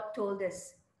 God told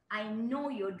us, I know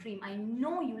your dream. I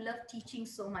know you love teaching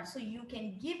so much. So you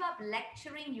can give up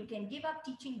lecturing, you can give up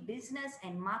teaching business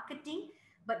and marketing,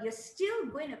 but you're still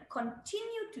going to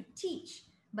continue to teach.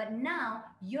 But now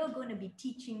you're going to be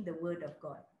teaching the word of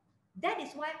God. That is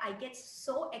why I get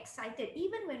so excited.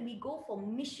 Even when we go for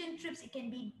mission trips, it can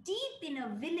be deep in a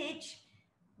village.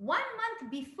 1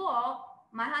 month before,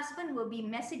 my husband will be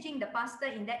messaging the pastor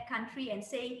in that country and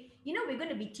say, we're going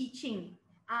to be teaching.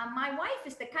 My wife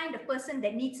is the kind of person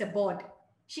that needs a board.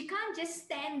 She can't just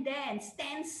stand there and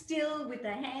stand still with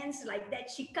her hands like that.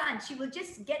 She can't. She will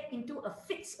just get into a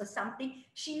fix or something.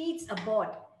 She needs a board.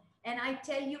 And I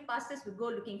tell you, pastors will go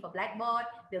looking for blackboard.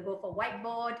 They'll go for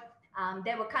whiteboard.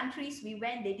 There were countries we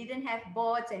went, they didn't have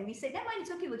boards. And we said, never mind,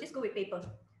 it's okay. We'll just go with paper.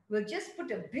 We'll just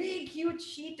put a big, huge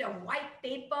sheet of white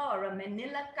paper or a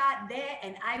manila card there,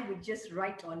 and I would just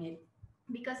write on it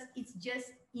because it's just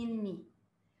in me.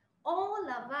 All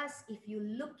of us, if you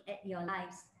look at your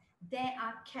lives, there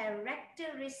are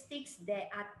characteristics, there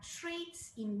are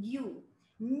traits in you,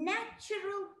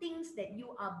 natural things that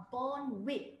you are born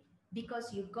with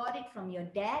because you got it from your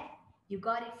dad, you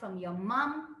got it from your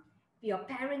mom, your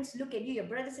parents look at you, your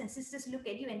brothers and sisters look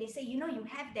at you and they say, you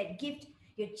have that gift.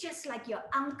 You're just like your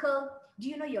uncle. Do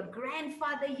you know your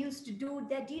grandfather used to do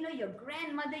that? Do you know your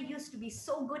grandmother used to be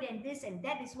so good at this and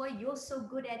that is why you're so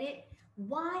good at it?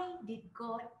 Why did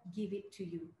God give it to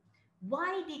you?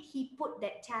 Why did he put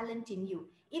that talent in you?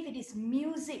 If it is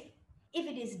music, if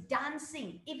it is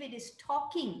dancing, if it is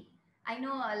talking. I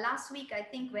know last week, I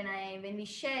think when we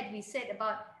shared, we said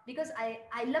about, because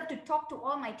I love to talk to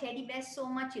all my teddy bears so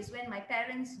much, is when my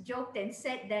parents joked and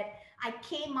said that I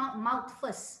came out mouth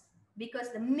first,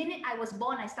 because the minute I was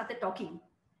born, I started talking.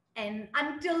 And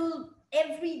until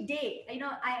every day,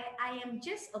 I am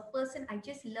just a person, I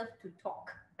just love to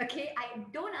talk. Okay,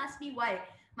 don't ask me why.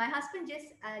 My husband just,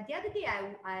 the other day,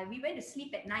 we went to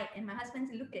sleep at night and my husband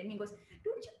looked at me and goes,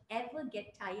 don't you ever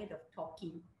get tired of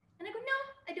talking? And I go, no,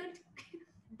 I don't.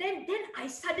 Then I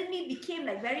suddenly became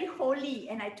like very holy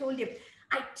and I told him,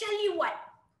 I tell you what,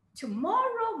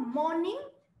 tomorrow morning,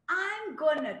 I'm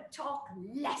gonna talk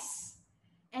less.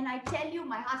 And I tell you,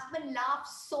 my husband laughed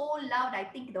so loud, I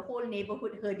think the whole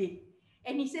neighborhood heard it.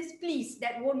 And he says, please,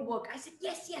 that won't work. I said,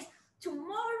 yes,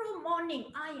 tomorrow morning,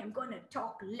 I am going to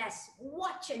talk less.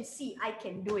 Watch and see, I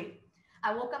can do it.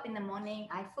 I woke up in the morning,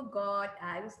 I forgot,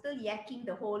 I was still yakking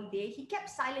the whole day. He kept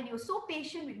silent, he was so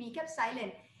patient with me, he kept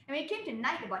silent. And when it came to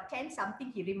night, about 10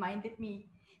 something, he reminded me,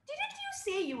 didn't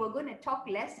you say you were going to talk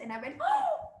less? And I went,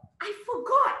 oh, I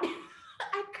forgot.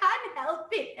 I can't help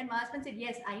it. And my husband said,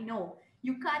 yes, I know.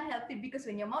 You can't help it because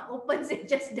when your mouth opens, it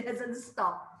just doesn't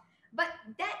stop. But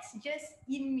that's just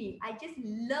in me. I just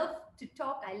love to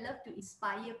talk. I love to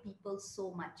inspire people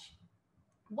so much.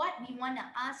 What we want to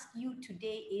ask you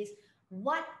today is,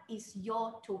 what is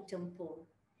your totem pole?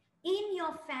 In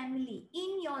your family,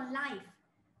 in your life,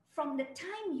 from the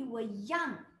time you were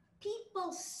young,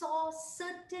 people saw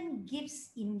certain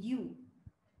gifts in you.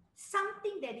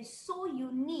 Something that is so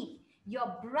unique.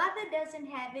 Your brother doesn't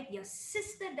have it, your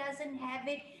sister doesn't have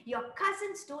it, your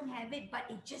cousins don't have it, but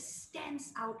it just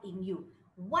stands out in you.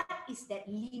 What is that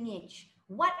lineage?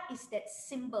 What is that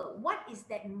symbol? What is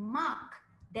that mark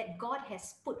that God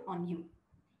has put on you?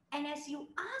 And as you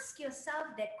ask yourself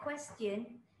that question,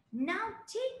 now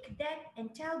take that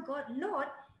and tell God, Lord,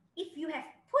 if you have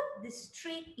put this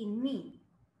trait in me,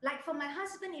 like for my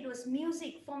husband, it was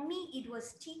music. For me, it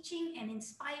was teaching and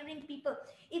inspiring people.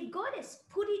 If God has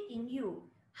put it in you,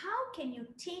 how can you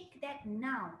take that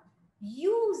now,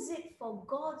 use it for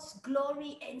God's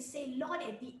glory and say, Lord,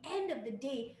 at the end of the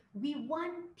day, we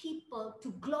want people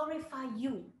to glorify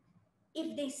you.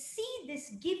 If they see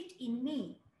this gift in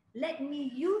me, let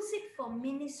me use it for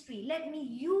ministry. Let me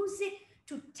use it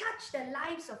to touch the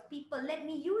lives of people. Let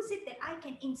me use it that I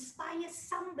can inspire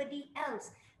somebody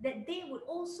else, that they would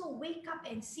also wake up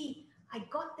and see, I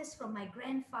got this from my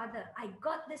grandfather. I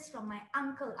got this from my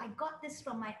uncle. I got this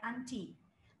from my auntie.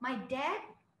 My dad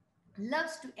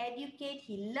loves to educate.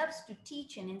 He loves to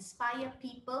teach and inspire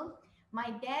people. My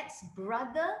dad's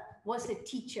brother was a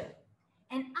teacher.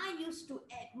 And I used to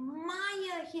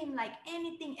admire him like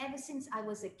anything ever since I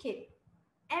was a kid.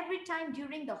 Every time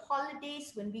during the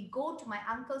holidays, when we go to my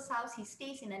uncle's house, he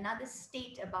stays in another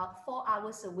state about 4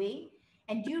 hours away.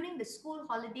 And during the school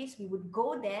holidays, we would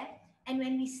go there. And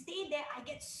when we stay there, I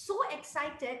get so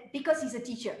excited because he's a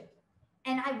teacher.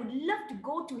 And I would love to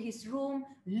go to his room,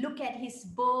 look at his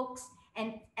books.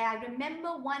 And I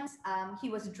remember once he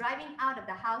was driving out of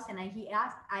the house and I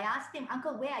asked him,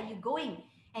 Uncle, where are you going?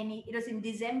 And it was in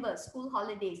December, school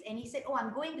holidays. And he said, oh,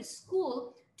 I'm going to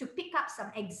school to pick up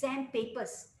some exam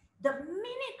papers. The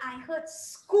minute I heard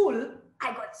school,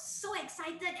 I got so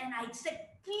excited and I said,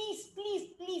 please, please,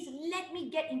 please let me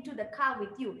get into the car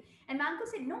with you. And my uncle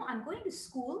said, no, I'm going to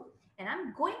school. and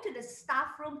I'm going to the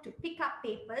staff room to pick up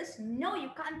papers. No, you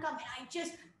can't come.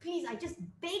 And I just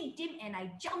begged him, and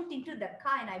I jumped into the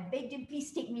car and I begged him,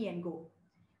 please take me and go.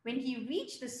 When he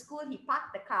reached the school, he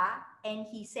parked the car and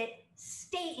he said,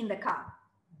 stay in the car.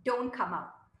 Don't come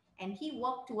out. And he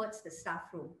walked towards the staff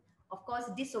room. Of course,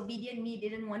 disobedient me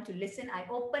didn't want to listen. I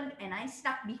opened and I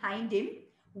stuck behind him.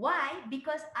 Why?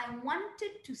 Because I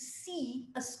wanted to see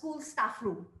a school staff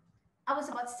room. I was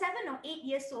about 7 or 8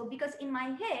 years old, because in my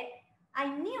head, I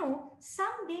knew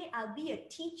someday I'll be a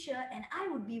teacher and I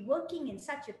would be working in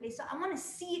such a place. So I want to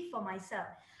see it for myself.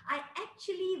 I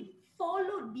actually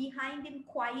followed behind him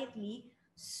quietly,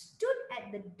 stood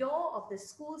at the door of the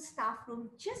school staff room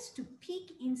just to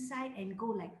peek inside and go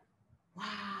like,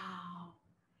 wow.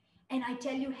 And I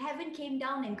tell you, heaven came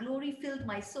down and glory filled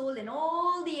my soul, and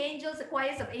all the angels, the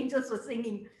choirs of angels were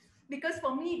singing. Because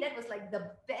for me, that was like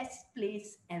the best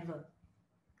place ever.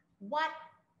 What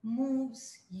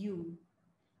moves you?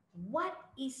 What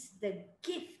is the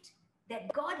gift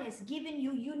that God has given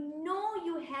you? You know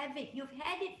you have it. You've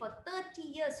had it for 30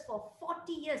 years, for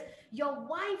 40 years. Your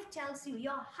wife tells you,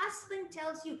 your husband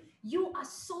tells you, you are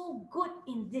so good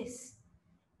in this.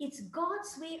 It's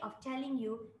God's way of telling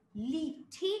you,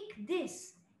 take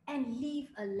this and leave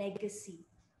a legacy.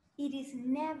 It is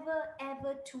never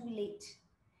ever too late.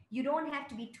 You don't have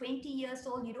to be 20 years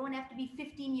old. You don't have to be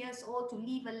 15 years old to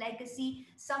leave a legacy.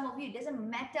 Some of you, it doesn't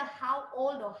matter how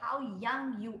old or how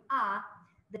young you are,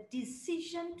 the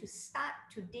decision to start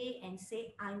today and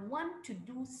say, I want to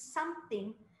do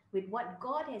something with what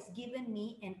God has given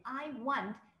me, and I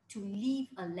want to leave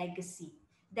a legacy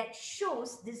that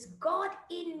shows this God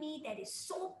in me that is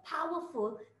so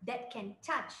powerful that can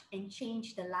touch and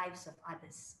change the lives of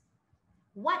others.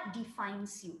 What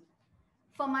defines you?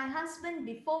 For my husband,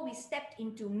 before we stepped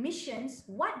into missions,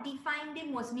 what defined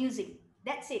him was music.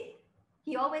 That's it.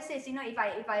 He always says,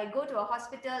 if I go to a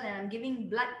hospital and I'm giving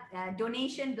blood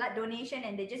donation,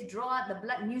 and they just draw out the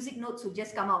blood, music notes will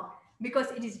just come out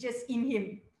because it is just in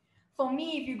him. For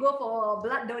me, if you go for a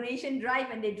blood donation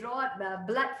drive and they draw out the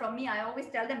blood from me, I always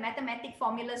tell them mathematic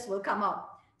formulas will come out.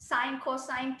 Sine,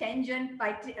 cosine, tangent,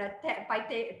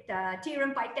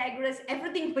 theorem, Pythagoras,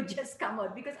 everything would just come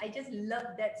out because I just love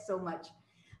that so much.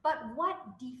 But what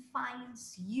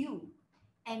defines you,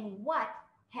 and what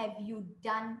have you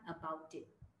done about it?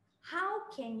 How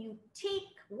can you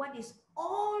take what is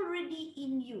already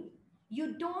in you?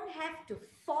 You don't have to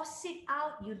force it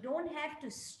out. You don't have to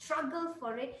struggle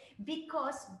for it,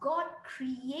 because God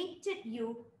created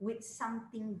you with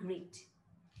something great.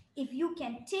 If you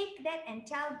can take that and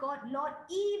tell God, Lord,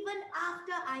 even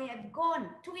after I have gone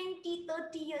 20,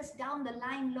 30 years down the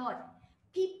line, Lord,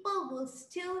 people will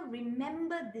still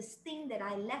remember this thing that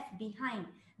I left behind,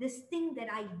 this thing that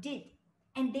I did.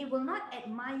 And they will not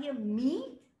admire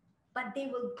me, but they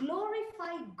will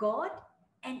glorify God,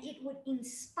 and it would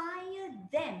inspire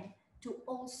them to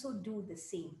also do the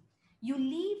same. You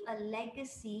leave a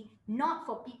legacy not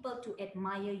for people to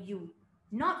admire you,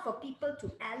 not for people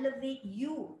to elevate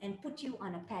you and put you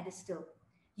on a pedestal.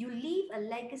 You leave a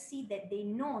legacy that they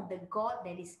know the God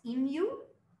that is in you,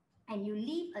 and you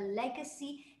leave a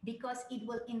legacy because it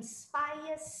will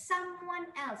inspire someone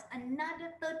else,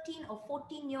 another 13 or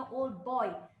 14-year-old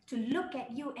boy, to look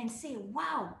at you and say,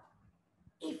 wow,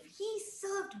 if he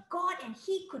served God and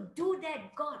he could do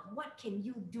that, God, what can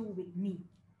you do with me?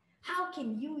 How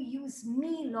can you use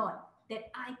me, Lord,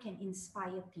 that I can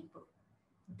inspire people?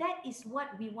 That is what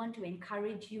we want to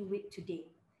encourage you with today.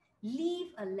 Leave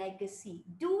a legacy.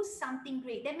 Do something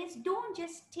great. That means don't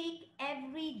just take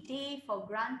every day for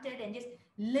granted and just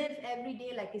live every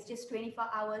day like it's just 24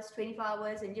 hours,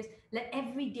 and just let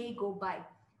every day go by.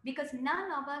 Because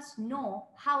none of us know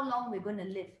how long we're going to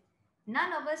live.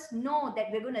 None of us know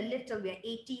that we're going to live till we're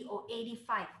 80 or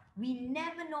 85. We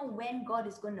never know when God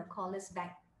is going to call us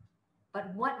back.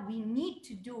 But what we need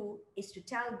to do is to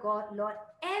tell God, Lord,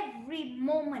 every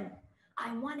moment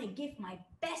I want to give my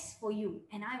best for you,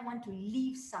 and I want to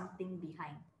leave something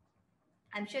behind.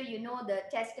 I'm sure you know the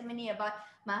testimony about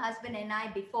my husband and I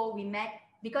before we met,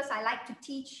 because I like to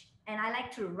teach and I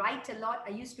like to write a lot. I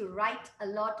used to write a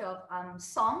lot of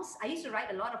songs. I used to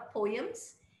write a lot of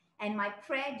poems. And my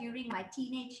prayer during my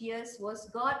teenage years was,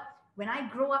 God, when I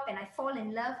grow up and I fall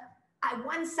in love, I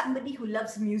want somebody who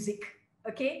loves music.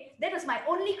 Okay, that was my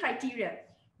only criteria.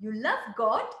 You love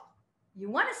God, you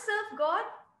want to serve God,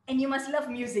 and you must love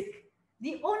music.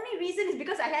 The only reason is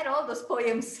because I had all those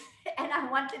poems and I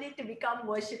wanted it to become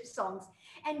worship songs.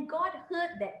 And God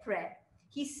heard that prayer.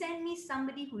 He sent me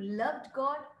somebody who loved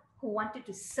God, who wanted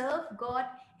to serve God,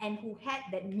 and who had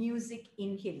that music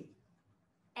in him.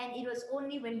 And it was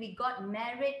only when we got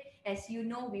married as you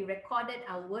know, we recorded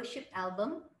our worship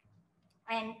album.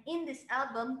 And in this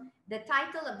album, the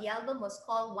title of the album was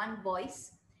called One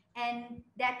Voice. And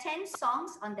there are 10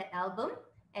 songs on the album.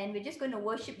 And we're just going to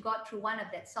worship God through one of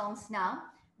that songs now.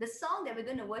 The song that we're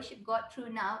going to worship God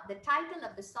through now, the title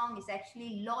of the song is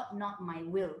actually Lord, Not My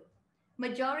Will.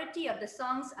 Majority of the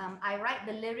songs, I write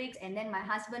the lyrics and then my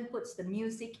husband puts the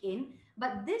music in.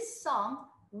 But this song,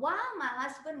 while my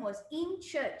husband was in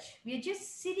church, we are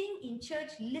just sitting in church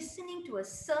listening to a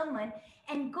sermon,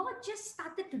 and God just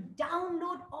started to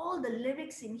download all the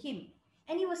lyrics in him.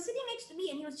 And he was sitting next to me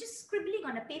and he was just scribbling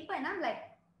on a paper, and I'm like,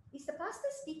 is the pastor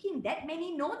speaking that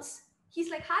many notes? He's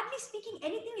like hardly speaking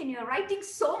anything and you're writing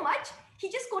so much. He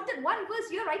just quoted one verse,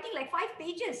 you're writing like 5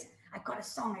 pages. I got a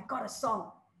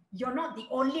song. You're not the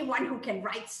only one who can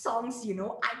write songs,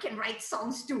 I can write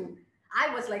songs too.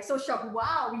 I was like so shocked.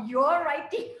 Wow, you're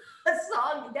writing a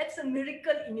song. That's a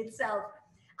miracle in itself.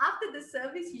 After the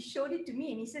service, he showed it to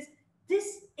me and he says,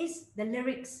 this is the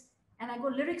lyrics. And I go,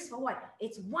 lyrics for what?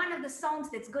 It's one of the songs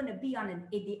that's going to be on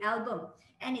the album.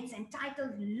 And it's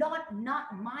entitled, Lord,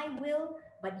 Not My Will,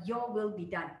 But Your Will Be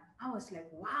Done. I was like,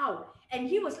 wow. And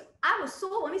I was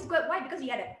so amazed. Why? Because he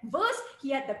had a verse, he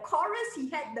had the chorus, he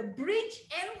had the bridge,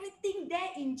 everything there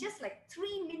in just like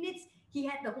 3 minutes, he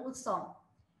had the whole song.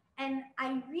 And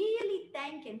I really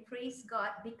thank and praise God,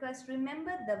 because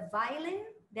remember the violin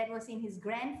that was in his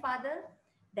grandfather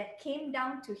that came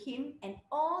down to him, and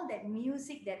all that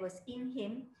music that was in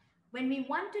him. When we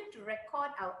wanted to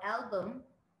record our album,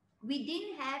 we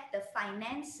didn't have the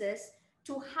finances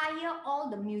to hire all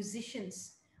the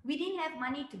musicians. We didn't have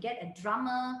money to get a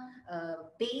drummer, a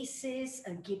bassist,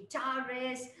 a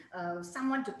guitarist,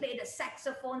 someone to play the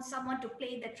saxophone, someone to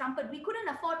play the trumpet. We couldn't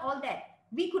afford all that.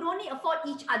 We could only afford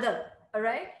each other, all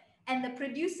right? And the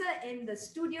producer in the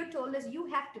studio told us, you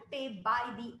have to pay by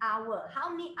the hour. How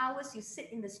many hours you sit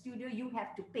in the studio, you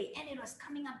have to pay. And it was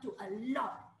coming up to a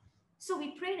lot. So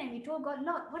we prayed and we told God,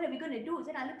 Lord, what are we going to do?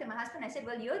 Then I looked at my husband. I said,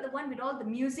 well, you're the one with all the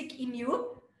music in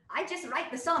you. I just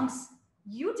write the songs.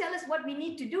 You tell us what we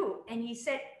need to do. And he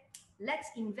said, let's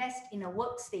invest in a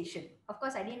workstation. Of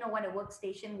course, I didn't know what a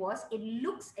workstation was. It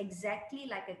looks exactly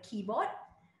like a keyboard,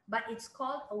 but it's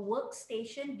called a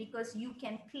workstation because you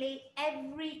can play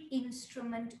every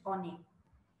instrument on it.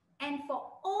 And for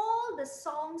all the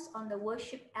songs on the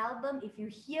worship album, if you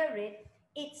hear it,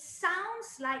 it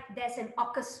sounds like there's an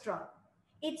orchestra.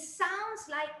 It sounds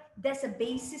like there's a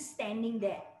bassist standing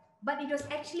there. But it was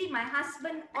actually my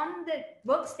husband on the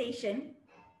workstation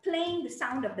playing the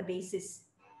sound of the bassist.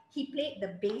 He played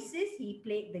the bassist, he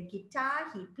played the guitar,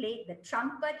 he played the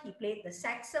trumpet, he played the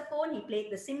saxophone, he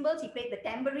played the cymbals, he played the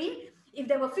tambourine. If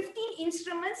there were 15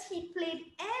 instruments, he played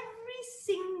every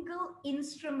single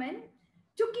instrument,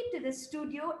 took it to the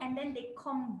studio, and then they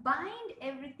combined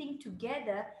everything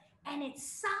together. And it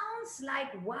sounds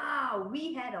like, wow,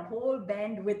 we had a whole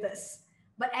band with us.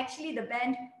 But actually the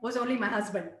band was only my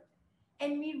husband.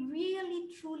 And we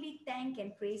really, truly thank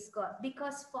and praise God,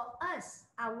 because for us,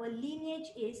 our lineage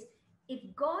is, if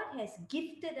God has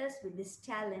gifted us with this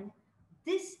talent,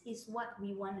 this is what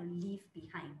we want to leave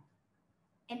behind.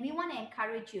 And we want to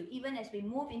encourage you, even as we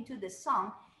move into the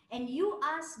song, and you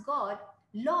ask God,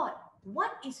 Lord,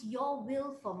 what is your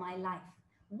will for my life?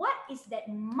 What is that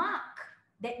mark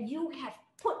that you have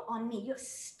put on me? You've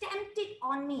stamped it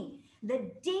on me. The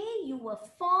day you were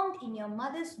formed in your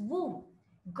mother's womb,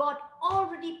 God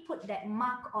already put that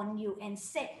mark on you and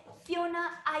said, Fiona,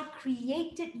 I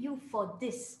created you for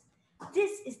this.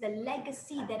 This is the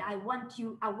legacy that I want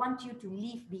you to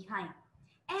leave behind.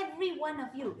 Every one of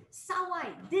you, Sawai,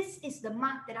 this is the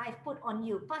mark that I've put on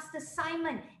you. Pastor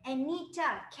Simon,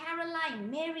 Anita,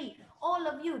 Caroline, Mary, all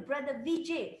of you, Brother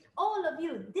Vijay, all of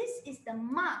you, this is the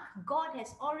mark God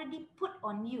has already put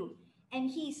on you. And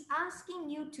He's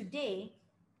asking you today,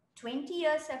 20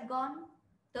 years have gone,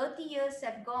 30 years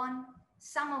have gone,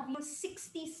 some of you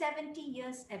 60, 70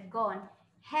 years have gone.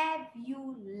 Have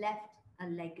you left a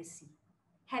legacy?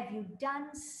 Have you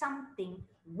done something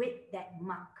with that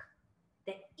mark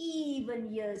that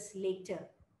even years later,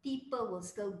 people will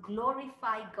still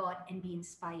glorify God and be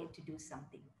inspired to do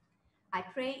something? I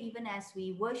pray even as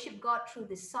we worship God through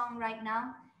this song right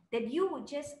now, that you would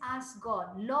just ask God,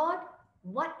 Lord,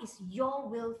 what is your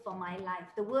will for my life?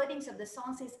 The wordings of the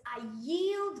song says, I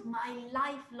yield my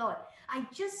life, Lord. I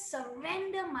just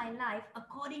surrender my life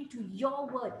according to your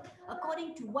word,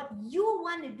 according to what you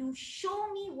want to do.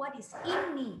 Show me what is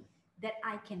in me that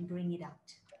I can bring it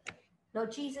out.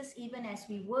 Lord Jesus, even as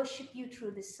we worship you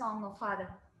through this song, oh Father,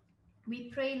 we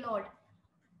pray, Lord,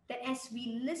 that as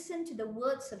we listen to the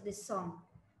words of this song,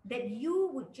 that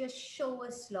you would just show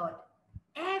us, Lord,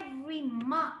 every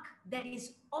mark that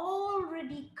is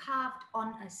already carved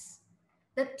on us.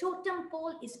 The totem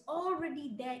pole is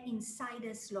already there inside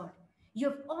us, Lord.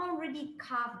 You've already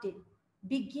carved it.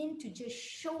 Begin to just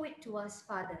show it to us,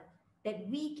 Father, that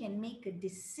we can make a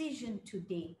decision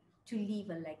today to leave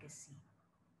a legacy.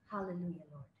 Hallelujah,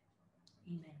 Lord.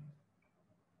 Amen.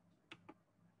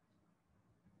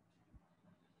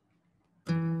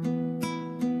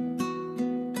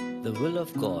 The will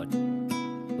of God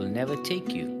will never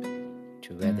take you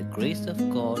to where the grace of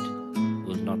God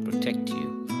will not protect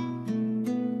you.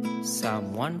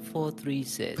 Psalm 143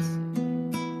 says,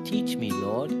 "Teach me,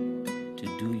 Lord, to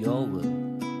do your will.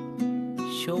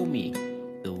 Show me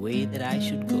the way that I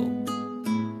should go."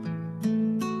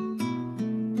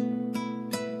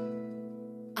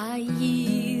 I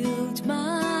yield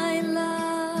my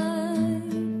life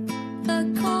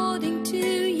according to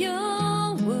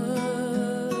your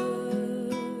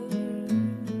word.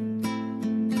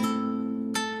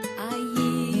 I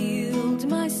yield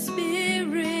my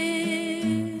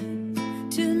spirit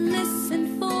to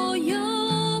listen for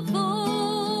your voice.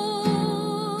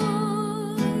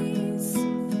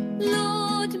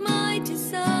 Lord, my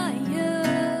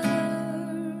desire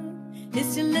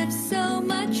is to live so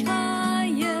much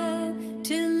higher,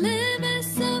 to live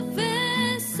as a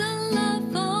vessel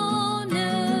of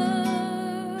honor,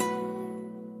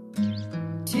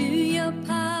 to your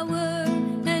power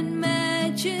and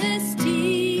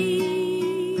majesty,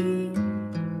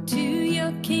 to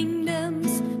your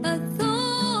kingdom's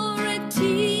authority,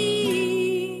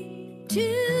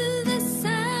 to the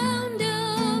sound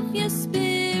of your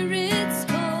spirit's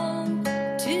call,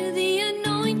 to the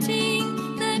anointing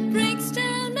that breaks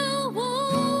down all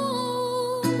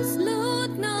walls.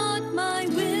 Lord, not my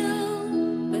will,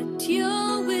 but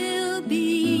your will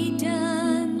be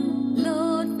done.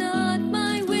 Lord, not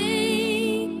my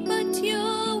way, but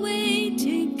your way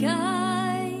to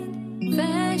guide.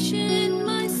 Fashion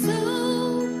my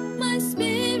soul, my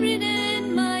spirit,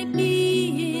 and my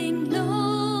being,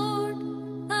 Lord.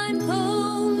 I'm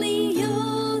wholly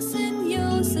yours and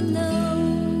yours alone.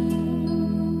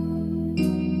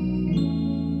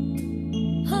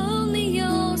 Wholly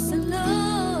yours alone.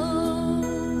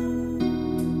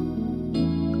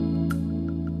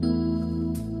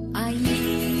 I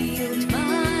yield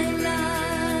my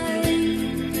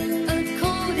life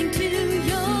according to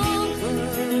your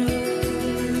word.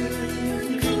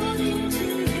 According to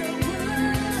your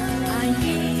word. I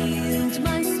yield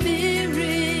my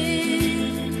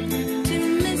spirit to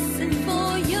listen for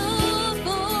your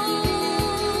voice.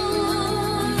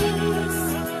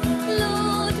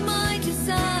 Lord, my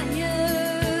desire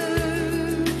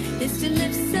is to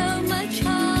live so much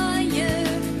higher,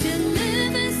 to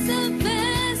live as a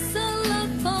vessel of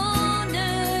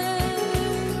honor,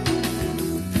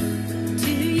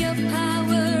 to your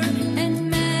power and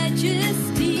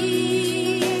majesty,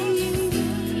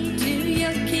 to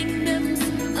your kingdom's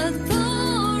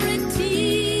authority,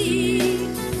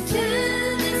 to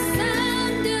the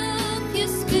sound of your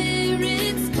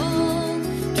spirit's call,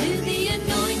 to the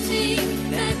anointing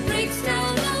that breaks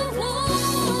down the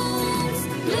walls.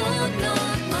 Lord,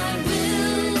 not my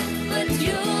will, but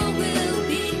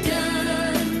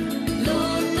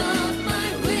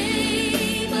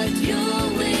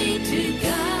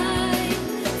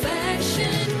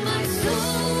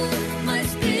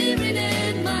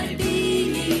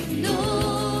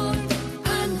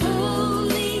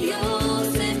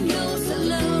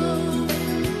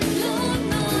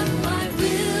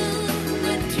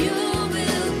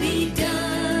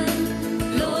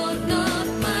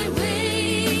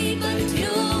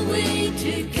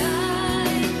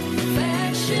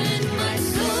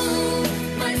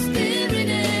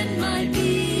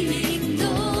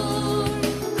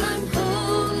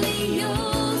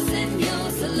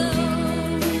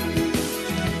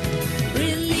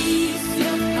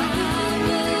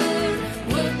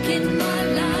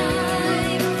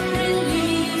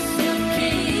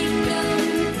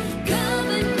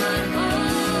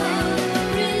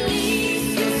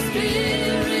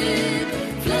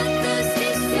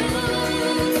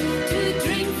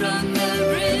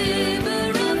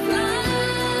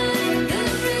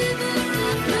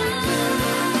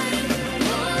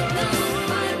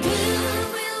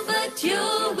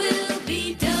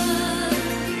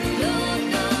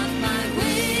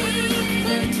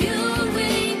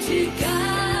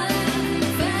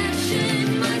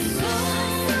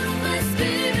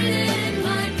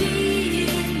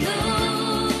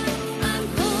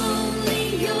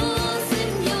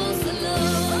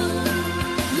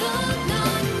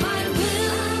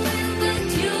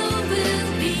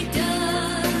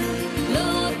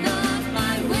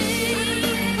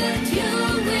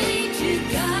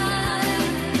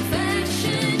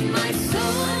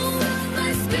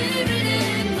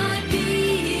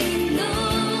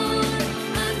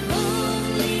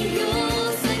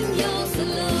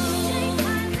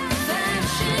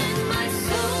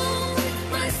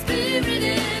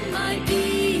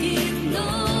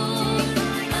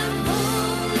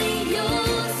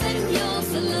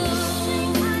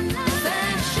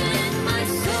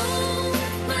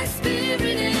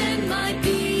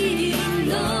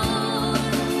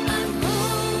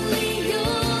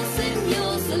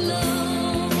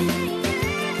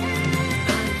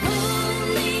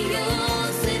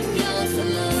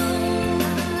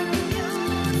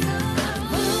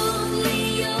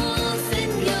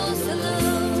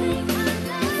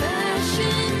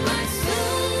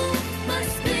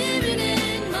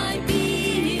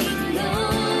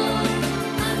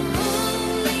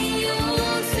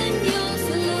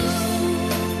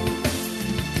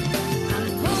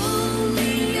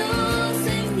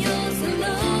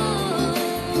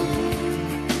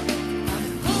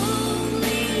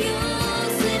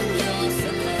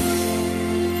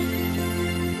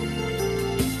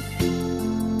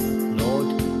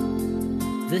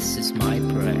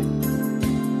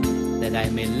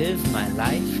live my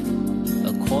life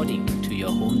according to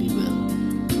your holy will.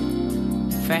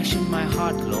 Fashion my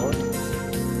heart, Lord,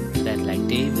 that like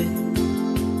David,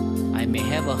 I may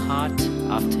have a heart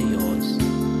after yours.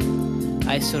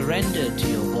 I surrender to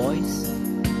your voice,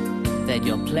 that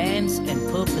your plans and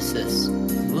purposes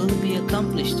will be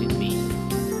accomplished in me.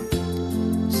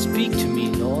 Speak to me,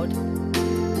 Lord,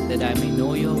 that I may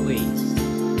know your ways.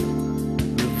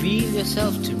 Reveal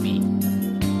yourself to me,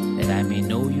 that I may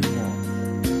know you more.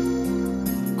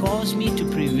 Cause me to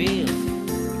prevail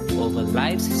over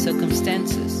life's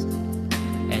circumstances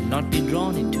and not be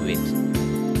drawn into it,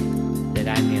 that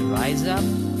I may rise up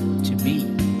to be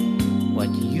what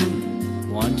you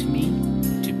want me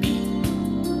to be.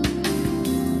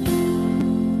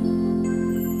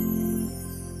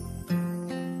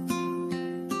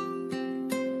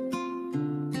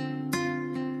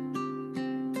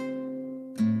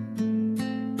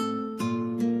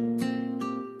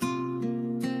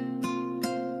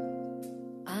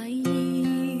 I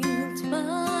yield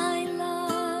my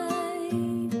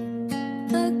life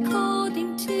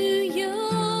according to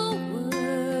your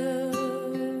word.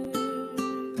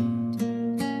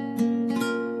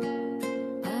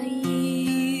 I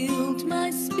yield my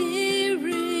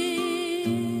spirit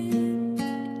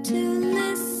to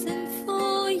listen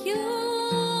for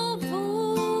your voice.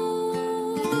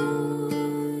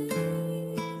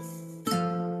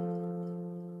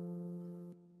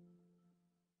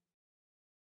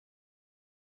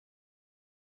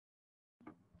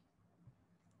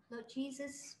 Lord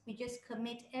Jesus, we just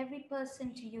commit every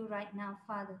person to you right now,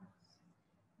 Father,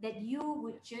 that you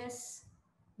would just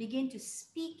begin to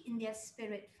speak in their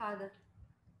spirit, Father.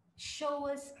 Show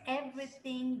us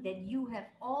everything that you have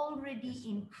already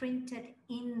imprinted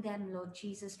in them, Lord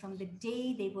Jesus, from the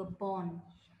day they were born.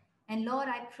 And Lord,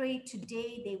 I pray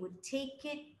today they would take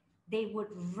it, they would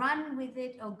run with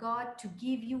it, oh God, to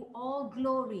give you all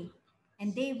glory.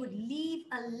 And they would leave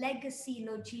a legacy,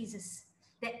 Lord Jesus,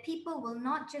 that people will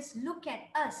not just look at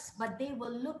us, but they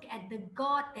will look at the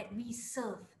God that we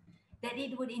serve. That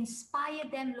it would inspire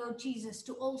them, Lord Jesus,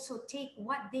 to also take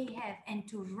what they have and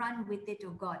to run with it, oh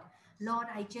God. Lord,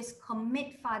 I just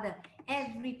commit, Father,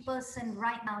 every person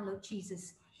right now, Lord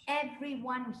Jesus,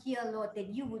 everyone here, Lord,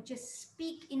 that you would just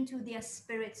speak into their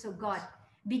spirits, oh God.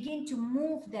 Begin to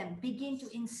move them, begin to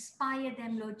inspire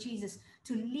them, Lord Jesus,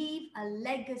 to leave a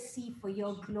legacy for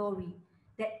your glory.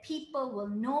 That people will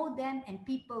know them and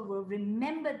people will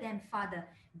remember them, Father,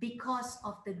 because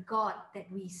of the God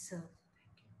that we serve.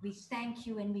 We thank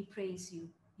you and we praise you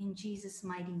in Jesus'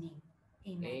 mighty name.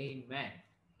 Amen. Amen.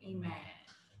 Amen.